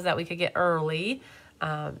one of those that we could get early.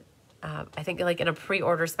 I think like in a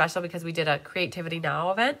pre-order special because we did a Creativity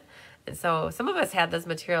Now event. And so some of us had this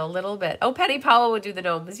material a little bit. Oh, Penny Powell would do the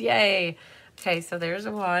gnomes. Yay. Okay, so there's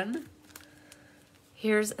one.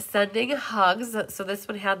 Here's Sending Hugs. So this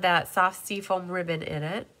one had that soft seafoam ribbon in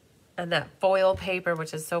it. And that foil paper,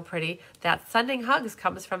 which is so pretty. That Sending Hugs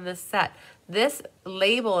comes from this set. This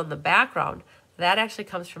label in the background, that actually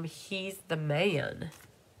comes from He's the Man.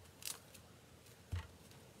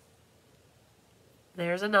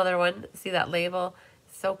 There's another one. See that label?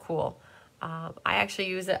 So cool. I actually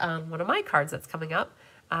use it on one of my cards that's coming up.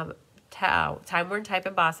 Time Worn Type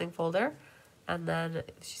embossing folder. And then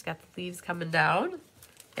she's got the leaves coming down.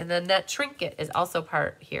 And then that trinket is also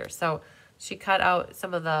part here. So she cut out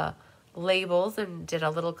some of the labels and did a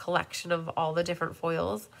little collection of all the different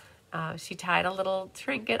foils. She tied a little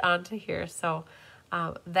trinket onto here. So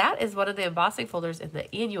that is one of the embossing folders in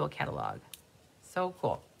the annual catalog. So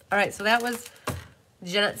cool. All right, so that was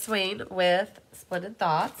Jeanette Swain with Splendid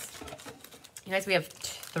Thoughts. You guys, we have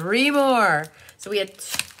 3 more. So we had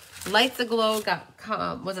Lights Aglow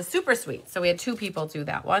was a super sweet. So we had 2 people do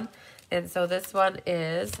that one. And so this one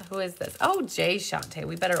is, who is this? Oh, Jay Shante.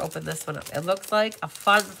 We better open this one up. It looks like a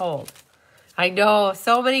fun fold. I know,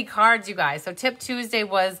 so many cards, you guys. So Tip Tuesday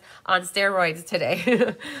was on steroids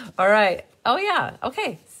today. All right. Oh, yeah.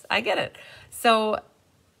 Okay. I get it. So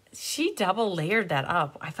she double layered that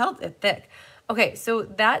up. I felt it thick. Okay. So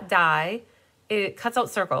that die, it cuts out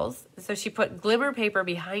circles. So she put glimmer paper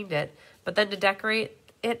behind it. But then to decorate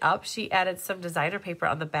it up, she added some designer paper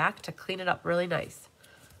on the back to clean it up really nice.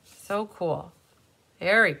 So cool.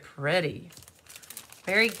 Very pretty.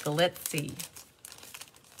 Very glitzy.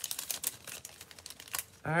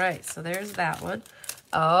 All right, so there's that one.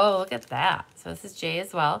 Oh, look at that. So this is Jay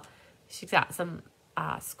as well. She's got some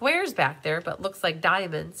squares back there, but looks like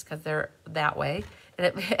diamonds because they're that way.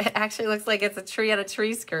 And it actually looks like it's a tree on a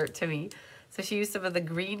tree skirt to me. So she used some of the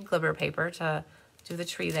green glimmer paper to do the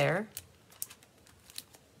tree there.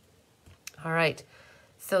 All right.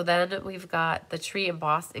 So then we've got the tree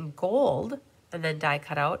embossed in gold and then die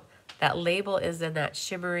cut out. That label is in that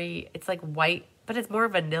shimmery, it's like white, but it's more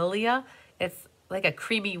vanilla. It's like a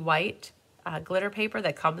creamy white glitter paper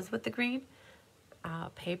that comes with the green.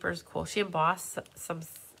 Paper's cool. She embossed some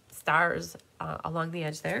stars along the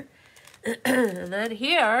edge there. And then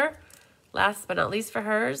here, last but not least for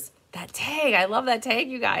hers, that tag. I love that tag,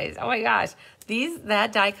 you guys. Oh my gosh.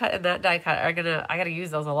 That die cut and that die cut I gotta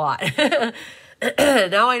use those a lot.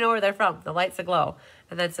 Now I know where they're from. The Lights Aglow.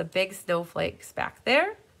 And then some big snowflakes back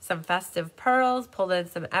there. Some festive pearls. Pulled in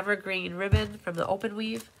some evergreen ribbon from the open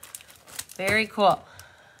weave. Very cool.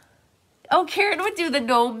 Oh, Karen would do the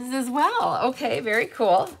gnomes as well. Okay, very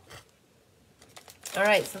cool. All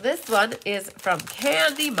right, so this one is from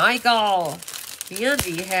Candy Michael.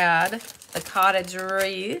 Candy had the cottage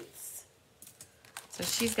wreaths. So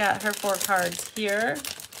she's got her 4 cards here.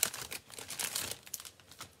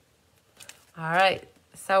 All right,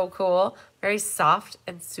 so cool. Very soft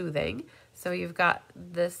and soothing. So you've got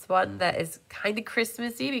this one that is kind of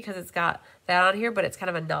Christmassy because it's got that on here, but it's kind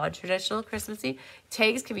of a non-traditional Christmassy.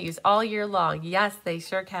 Tags can be used all year long. Yes, they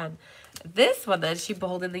sure can. This one then, she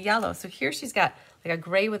pulled in the yellow. So here she's got like a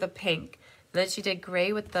gray with a pink. And then she did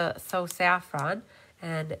gray with the So Saffron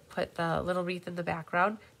and put the little wreath in the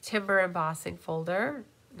background. Timber embossing folder.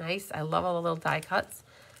 Nice. I love all the little die cuts.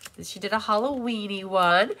 Then she did a Halloweeny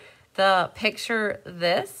one. The picture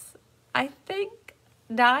this, I think,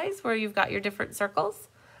 dies where you've got your different circles.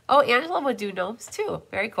 Oh, Angela would do gnomes too.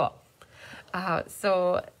 Very cool.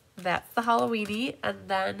 So that's the Halloweeny. And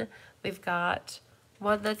then we've got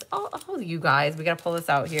one that's, oh, you guys, we got to pull this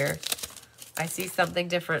out here. I see something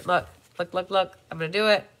different. Look, look, look, look. I'm going to do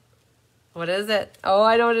it. What is it? Oh,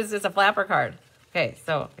 I know it is. It's a flapper card. Okay,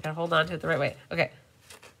 so I got to hold on to it the right way. Okay.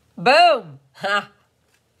 Boom. Ha.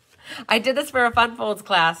 I did this for a Fun Folds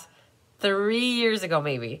class 3 years ago,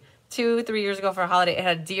 maybe. 2-3 years ago for a holiday. It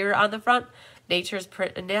had a deer on the front. Nature's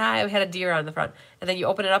print. Yeah, it had a deer on the front. And then you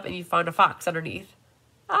open it up and you found a fox underneath.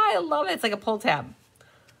 I love it. It's like a pull tab.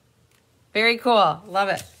 Very cool. Love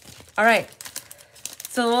it. All right.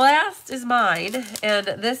 So the last is mine. And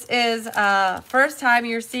this is first time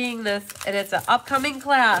you're seeing this. And it's an upcoming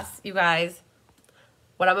class, you guys.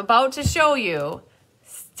 What I'm about to show you,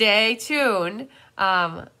 stay tuned.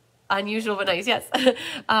 Unusual but nice, yes.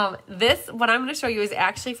 What I'm going to show you is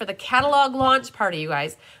actually for the catalog launch party, you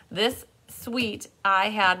guys. This suite, I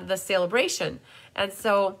had the sale-a-bration. And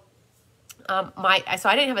so so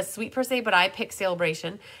I didn't have a suite per se, but I picked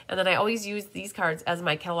sale-a-bration. And then I always use these cards as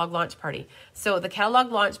my catalog launch party. So the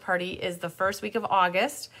catalog launch party is the first week of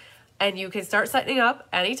August. And you can start setting up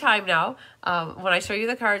anytime now. When I show you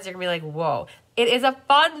the cards, you're going to be like, whoa. It is a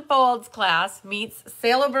Fun Folds class meets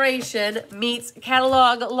sale-a-bration meets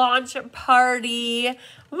catalog launch party.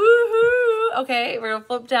 Woohoo! Okay, we're going to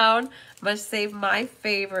flip down. I'm going to save my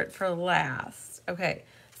favorite for last. Okay,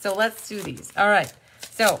 so let's do these. All right,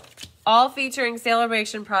 so all featuring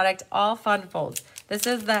sale-a-bration product, all Fun Folds. This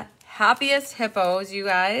is the happiest hippos, you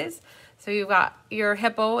guys. So you've got your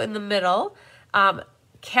hippo in the middle.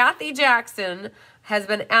 Kathy Jackson has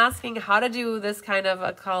been asking how to do this kind of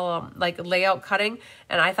a column, like layout cutting,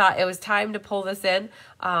 and I thought it was time to pull this in.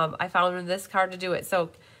 I found this card to do it.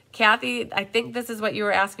 So Kathy, I think this is what you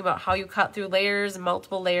were asking about, how you cut through layers,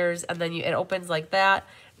 multiple layers, and then it opens like that,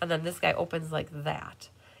 and then this guy opens like that.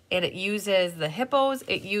 And it uses the hippos,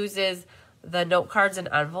 it uses the note cards and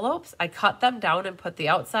envelopes. I cut them down and put the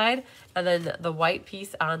outside, and then the white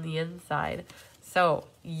piece on the inside. So,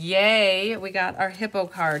 yay, we got our hippo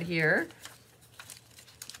card here.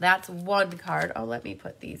 That's one card. Oh, let me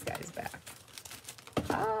put these guys back.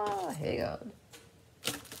 Oh, hang on.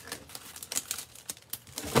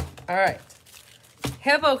 All right.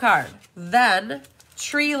 Hippo card. Then,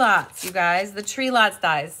 tree lots, you guys. The tree lots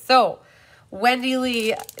dies. So, Wendy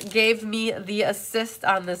Lee gave me the assist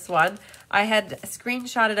on this one. I had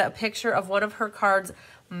screenshotted a picture of one of her cards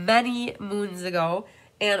many moons ago.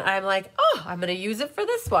 And I'm like, oh, I'm going to use it for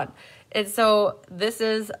this one. And so this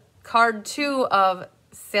is card 2 of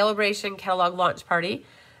Sale-a-bration Catalog Launch Party.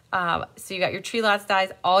 So you got your tree lots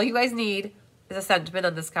dies. All you guys need is a sentiment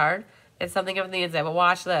on this card and something on the inside. But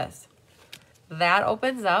watch this. That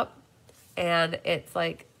opens up and it's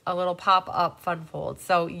like a little pop-up Fun Fold.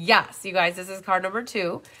 So yes, you guys, this is card number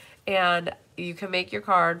 2. And you can make your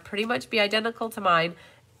card pretty much be identical to mine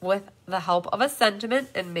with the help of a sentiment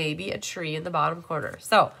and maybe a tree in the bottom corner.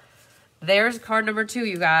 So there's card number 2,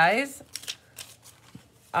 you guys.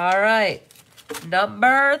 All right.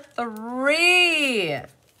 Number 3.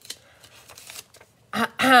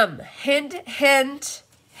 Hint, hint,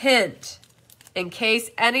 hint. In case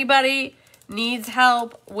anybody needs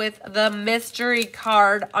help with the mystery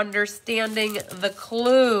card, understanding the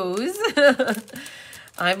clues.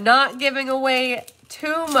 I'm not giving away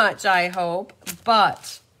too much, I hope,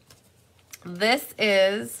 but this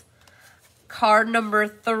is card number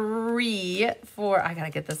 3 for, I gotta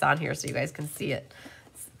get this on here so you guys can see it,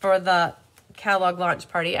 for the catalog launch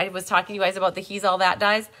party. I was talking to you guys about the He's All That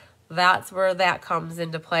dies. That's where that comes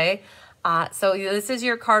into play. So this is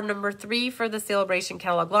your card number 3 for the Sale-a-bration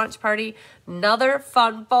Catalog Launch Party. Another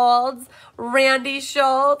Fun Folds. Randy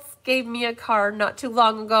Schultz gave me a card not too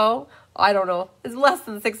long ago. I don't know. It's less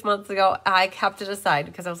than 6 months ago. I kept it aside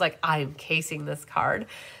because I was like, I'm casing this card.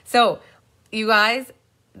 So you guys,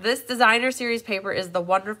 this designer series paper is The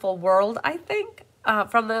Wonderful World, I think,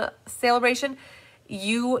 from the Sale-a-bration.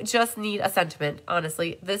 you just need a sentiment,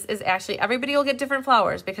 honestly. This is actually, everybody will get different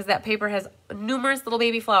flowers because that paper has numerous little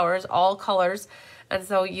baby flowers, all colors. And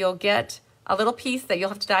so you'll get a little piece that you'll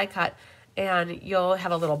have to die cut, and you'll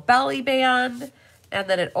have a little belly band, and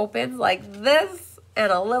then it opens like this and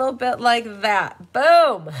a little bit like that.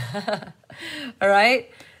 Boom. All right.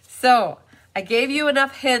 So I gave you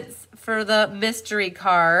enough hints for the mystery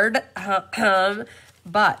card,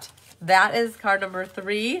 but that is card number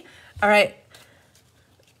 3. All right.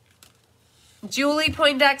 Julie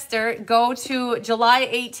Poindexter, go to July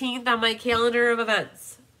 18th on my calendar of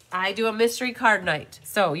events. I do a mystery card night.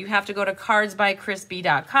 So you have to go to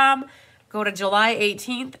cardsbychrisb.com, go to July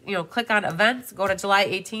 18th, click on events, go to July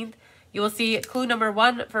 18th. You will see clue number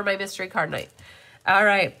 1 for my mystery card night. All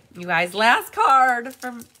right, you guys, last card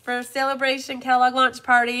for Sale-a-bration catalog launch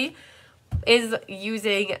party is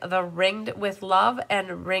using the Ringed with Love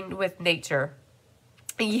and Ringed with Nature.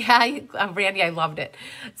 Yeah, Randy, I loved it.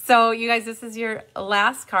 So you guys, this is your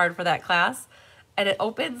last card for that class, and it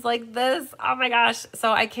opens like this. Oh my gosh.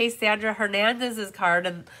 So I cased Sandra Hernandez's card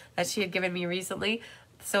and that she had given me recently.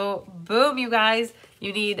 So boom, you guys,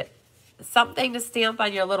 you need something to stamp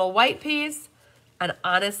on your little white piece, and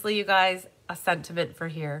honestly, you guys, a sentiment for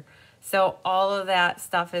here. So all of that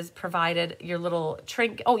stuff is provided. Your little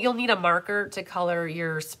trinket. Oh, you'll need a marker to color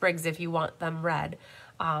your sprigs if you want them red.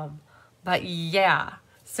 But yeah.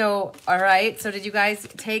 So, all right. So did you guys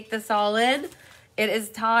take this all in? It is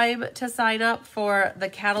time to sign up for the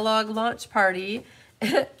catalog launch party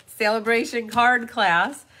Sale-a-bration card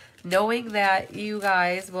class, knowing that you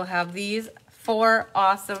guys will have these 4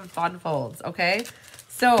 awesome fun folds. Okay.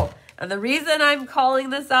 So, and the reason I'm calling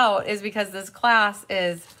this out is because this class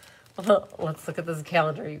is, let's look at this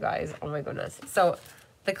calendar, you guys. Oh my goodness. So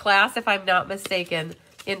the class, if I'm not mistaken,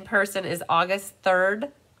 in person is August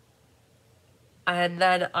 3rd. And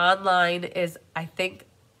then online is, I think,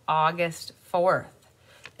 August 4th.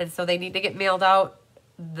 And so they need to get mailed out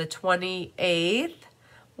the 28th,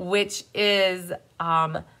 which is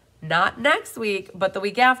not next week, but the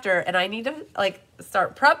week after. And I need to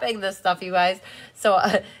start prepping this stuff, you guys. So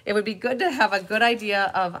it would be good to have a good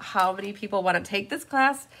idea of how many people want to take this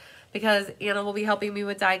class, because Anna will be helping me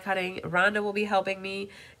with die cutting. Rhonda will be helping me.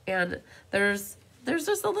 And there's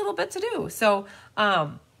just a little bit to do. So,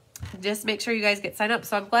 just make sure you guys get signed up.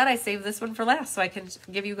 So I'm glad I saved this one for last so I can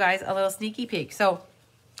give you guys a little sneaky peek. So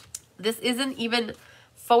this isn't even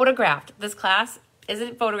photographed. This class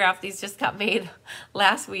isn't photographed. These just got made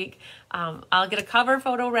last week. I'll get a cover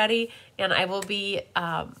photo ready, and I will be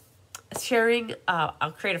sharing.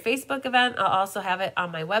 I'll create a Facebook event. I'll also have it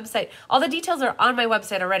on my website. All the details are on my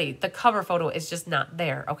website already. The cover photo is just not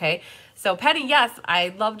there, okay? So Penny, yes,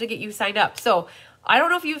 I'd love to get you signed up. So I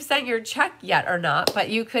don't know if you've sent your check yet or not, but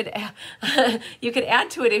you could you could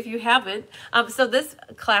add to it if you haven't. So this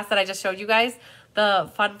class that I just showed you guys,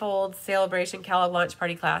 the Fun Fold Sale-a-bration Catalog Launch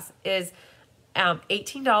Party class, is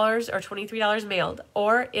 $18 or $23 mailed,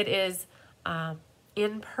 or it is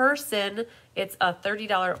in person. It's a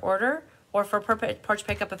 $30 order, or for porch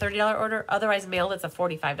pickup a $30 order. Otherwise mailed, it's a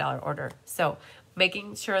 $45 order. So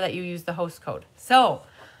making sure that you use the host code. So,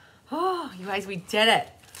 oh, you guys, we did it.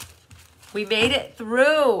 We made it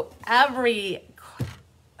through every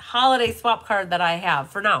holiday swap card that I have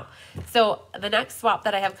for now. So the next swap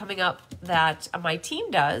that I have coming up that my team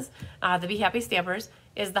does, the Be Happy Stampers,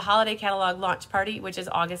 is the Holiday Catalog Launch Party, which is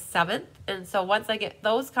August 7th. And so once I get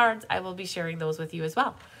those cards, I will be sharing those with you as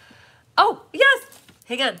well. Oh, yes.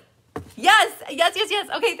 Hang on. Yes. Okay,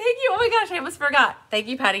 thank you. Oh my gosh, I almost forgot. Thank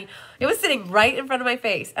you, Patty. It was sitting right in front of my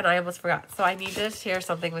face, and I almost forgot. So I need to share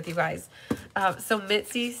something with you guys. So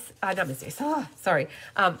Mitzi's, not Mitzi, sorry.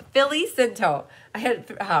 Philly Cinto. I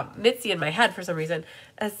had Mitzi in my head for some reason.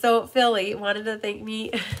 So Philly wanted to thank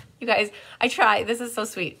me. You guys, I try. This is so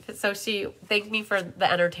sweet. So she thanked me for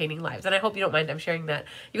the entertaining lives. And I hope you don't mind I'm sharing that.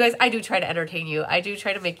 You guys, I do try to entertain you. I do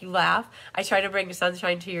try to make you laugh. I try to bring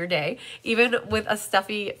sunshine to your day. Even with a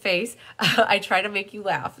stuffy face, I try to make you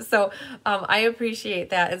laugh. So I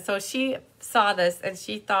appreciate that. And so she saw this and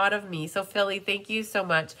she thought of me. So Philly, thank you so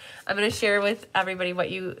much. I'm going to share with everybody what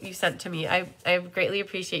you sent to me. I greatly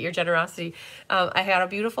appreciate your generosity. I had a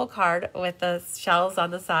beautiful card with the shells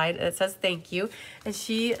on the side, and it says thank you. And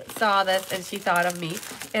she saw this and she thought of me.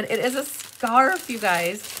 And it is a scarf, you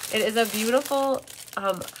guys. It is a beautiful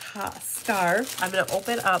scarf. I'm going to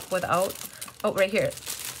open up without, oh, right here.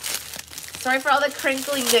 Sorry for all the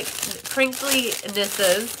crinklynesses,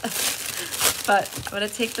 but I'm going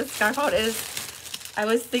to take the scarf out. I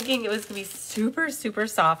was thinking it was going to be super, super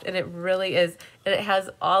soft, and it really is. And it has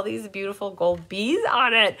all these beautiful gold bees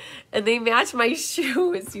on it, and they match my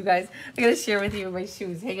shoes, you guys. I'm going to share with you my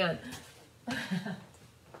shoes. Hang on.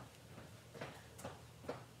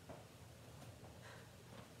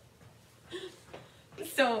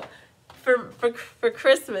 So for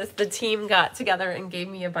Christmas, the team got together and gave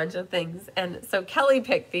me a bunch of things. And so Kelly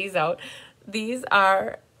picked these out. These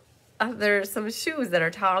are, there's some shoes that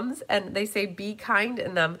are Tom's, and they say be kind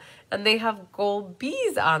in them. And they have gold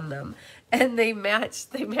bees on them. And they match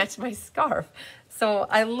my scarf. So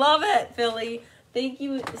I love it, Philly. Thank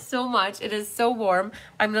you so much. It is so warm.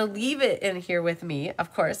 I'm going to leave it in here with me,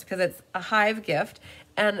 of course, because it's a Hive gift.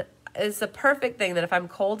 And it's a perfect thing that if I'm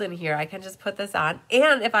cold in here, I can just put this on.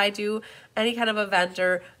 And if I do any kind of event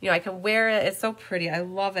or, I can wear it. It's so pretty. I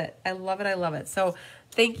love it. I love it. I love it. So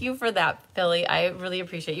thank you for that, Philly. I really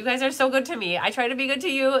appreciate it. You guys are so good to me. I try to be good to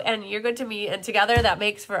you and you're good to me. And together that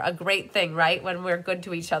makes for a great thing, right? When we're good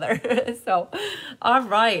to each other. So, all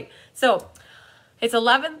right. So it's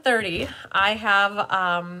 11:30. I have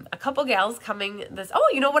a couple gals coming this. Oh,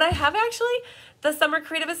 you know what I have actually? The Summer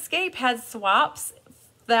Creative Escape had swaps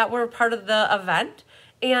that were part of the event.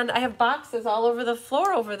 And I have boxes all over the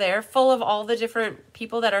floor over there full of all the different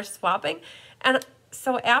people that are swapping. And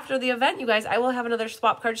so after the event, you guys, I will have another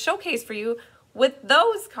swap card showcase for you with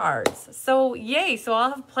those cards. So yay. So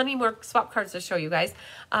I'll have plenty more swap cards to show you guys.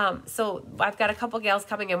 So I've got a couple gals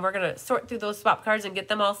coming and we're going to sort through those swap cards and get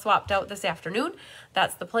them all swapped out this afternoon.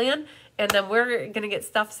 That's the plan. And then we're going to get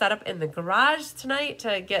stuff set up in the garage tonight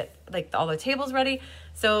to get like all the tables ready.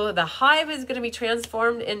 So the Hive is going to be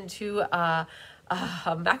transformed into a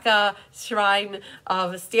Mecca shrine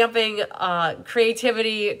of stamping,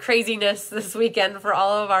 creativity, craziness this weekend for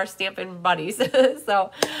all of our stamping buddies.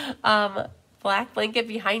 So, black blanket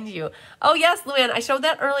behind you. Oh yes, Luann, I showed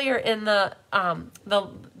that earlier in the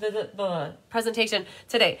presentation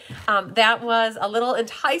today. That was a little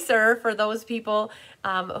enticer for those people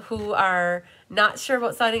who are not sure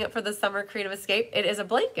about signing up for the Summer Creative Escape. It is a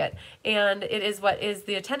blanket, and it is what is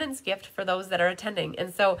the attendance gift for those that are attending.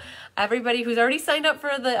 And so everybody who's already signed up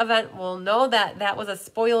for the event will know that that was a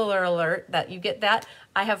spoiler alert, that you get that.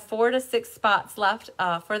 I have 4 to 6 spots left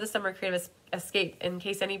for the Summer Creative Escape in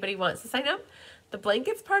case anybody wants to sign up. The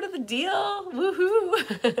blanket's part of the deal.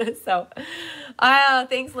 Woohoo. So,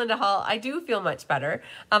 thanks, Linda Hall. I do feel much better.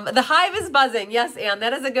 The Hive is buzzing. Yes, Anne,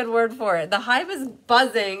 that is a good word for it. The Hive is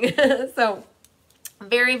buzzing. So,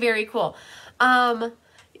 very, very cool. I'm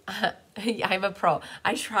a pro.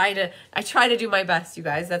 I try to do my best, you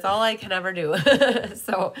guys. That's all I can ever do.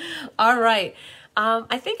 So, all right.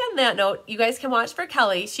 I think on that note, you guys can watch for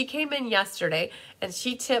Kelly. She came in yesterday and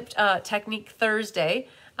she tipped Technique Thursday.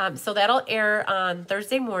 So that'll air on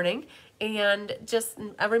Thursday morning. And just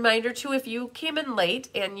a reminder too, if you came in late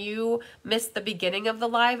and you missed the beginning of the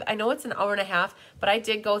live, I know it's an hour and a half, but I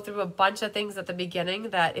did go through a bunch of things at the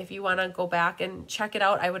beginning that if you want to go back and check it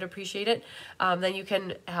out, I would appreciate it. Then you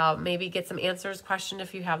can maybe get some answers, questions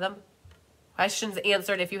if you have them. Questions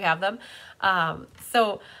answered if you have them.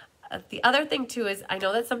 The other thing too is I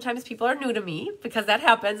know that sometimes people are new to me because that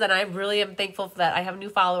happens, and I really am thankful for that. I have new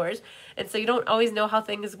followers, and so you don't always know how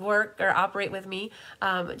things work or operate with me.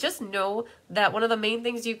 Just know that one of the main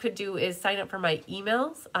things you could do is sign up for my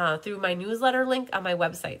emails through my newsletter link on my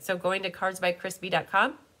website. So going to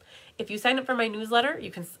cardsbycrispy.com. If you sign up for my newsletter, you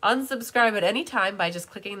can unsubscribe at any time by just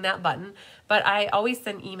clicking that button. But I always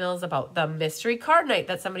send emails about the mystery card night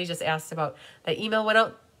that somebody just asked about. The email went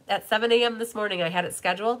out at 7 a.m. this morning. I had it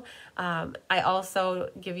scheduled. I also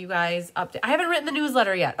give you guys update. I haven't written the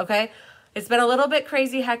newsletter yet, okay? It's been a little bit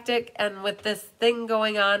crazy hectic, and with this thing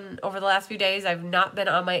going on over the last few days, I've not been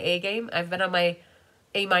on my A game. I've been on my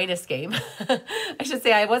A- game. I should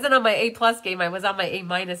say I wasn't on my A+ game. I was on my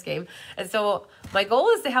A- game. And so my goal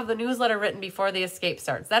is to have the newsletter written before the escape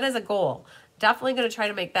starts. That is a goal. Definitely going to try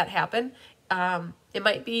to make that happen. It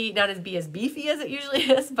might be not as beefy as it usually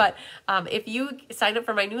is, but if you sign up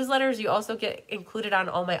for my newsletters, you also get included on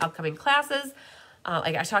all my upcoming classes.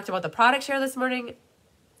 Like I talked about the product share this morning.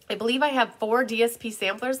 I believe I have 4 DSP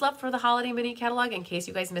samplers left for the holiday mini catalog in case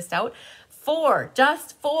you guys missed out. 4,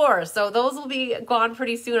 just 4. So those will be gone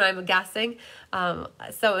pretty soon, I'm guessing.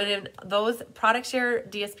 So in those product share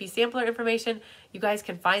DSP sampler information, you guys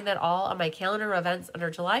can find that all on my calendar events under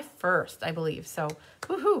July 1st, I believe. So,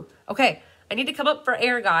 woohoo. Okay. I need to come up for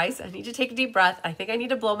air, guys. I need to take a deep breath. I think I need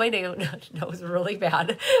to blow my nose really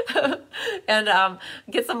bad and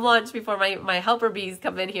get some lunch before my helper bees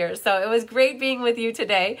come in here. So it was great being with you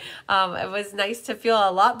today. It was nice to feel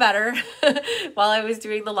a lot better while I was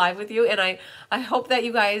doing the live with you. And I hope that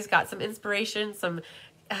you guys got some inspiration, some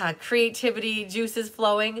creativity juices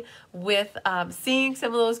flowing with seeing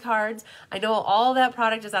some of those cards. I know all that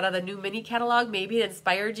product is out of the new mini catalog. Maybe it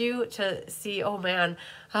inspired you to see, oh man,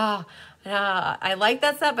 I like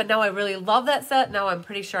that set, but now I really love that set. Now I'm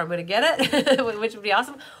pretty sure I'm going to get it, which would be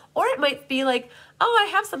awesome. Or it might be like, oh,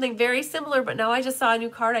 I have something very similar, but now I just saw a new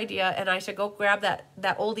card idea and I should go grab that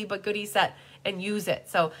oldie but goodie set and use it.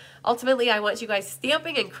 So ultimately, I want you guys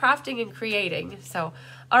stamping and crafting and creating. So,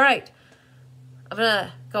 all right. I'm going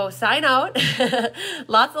to go sign out.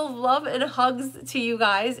 Lots of love and hugs to you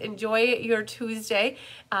guys. Enjoy your Tuesday.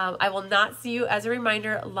 I will not see you, as a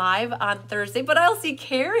reminder, live on Thursday, but I'll see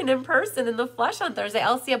Karen in person in the flesh on Thursday.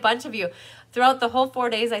 I'll see a bunch of you throughout the whole 4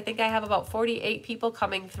 days. I think I have about 48 people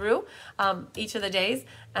coming through each of the days,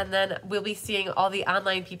 and then we'll be seeing all the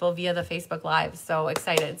online people via the Facebook Live. So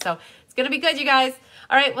excited. So it's going to be good, you guys.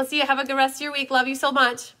 All right, we'll see you. Have a good rest of your week. Love you so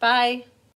much. Bye.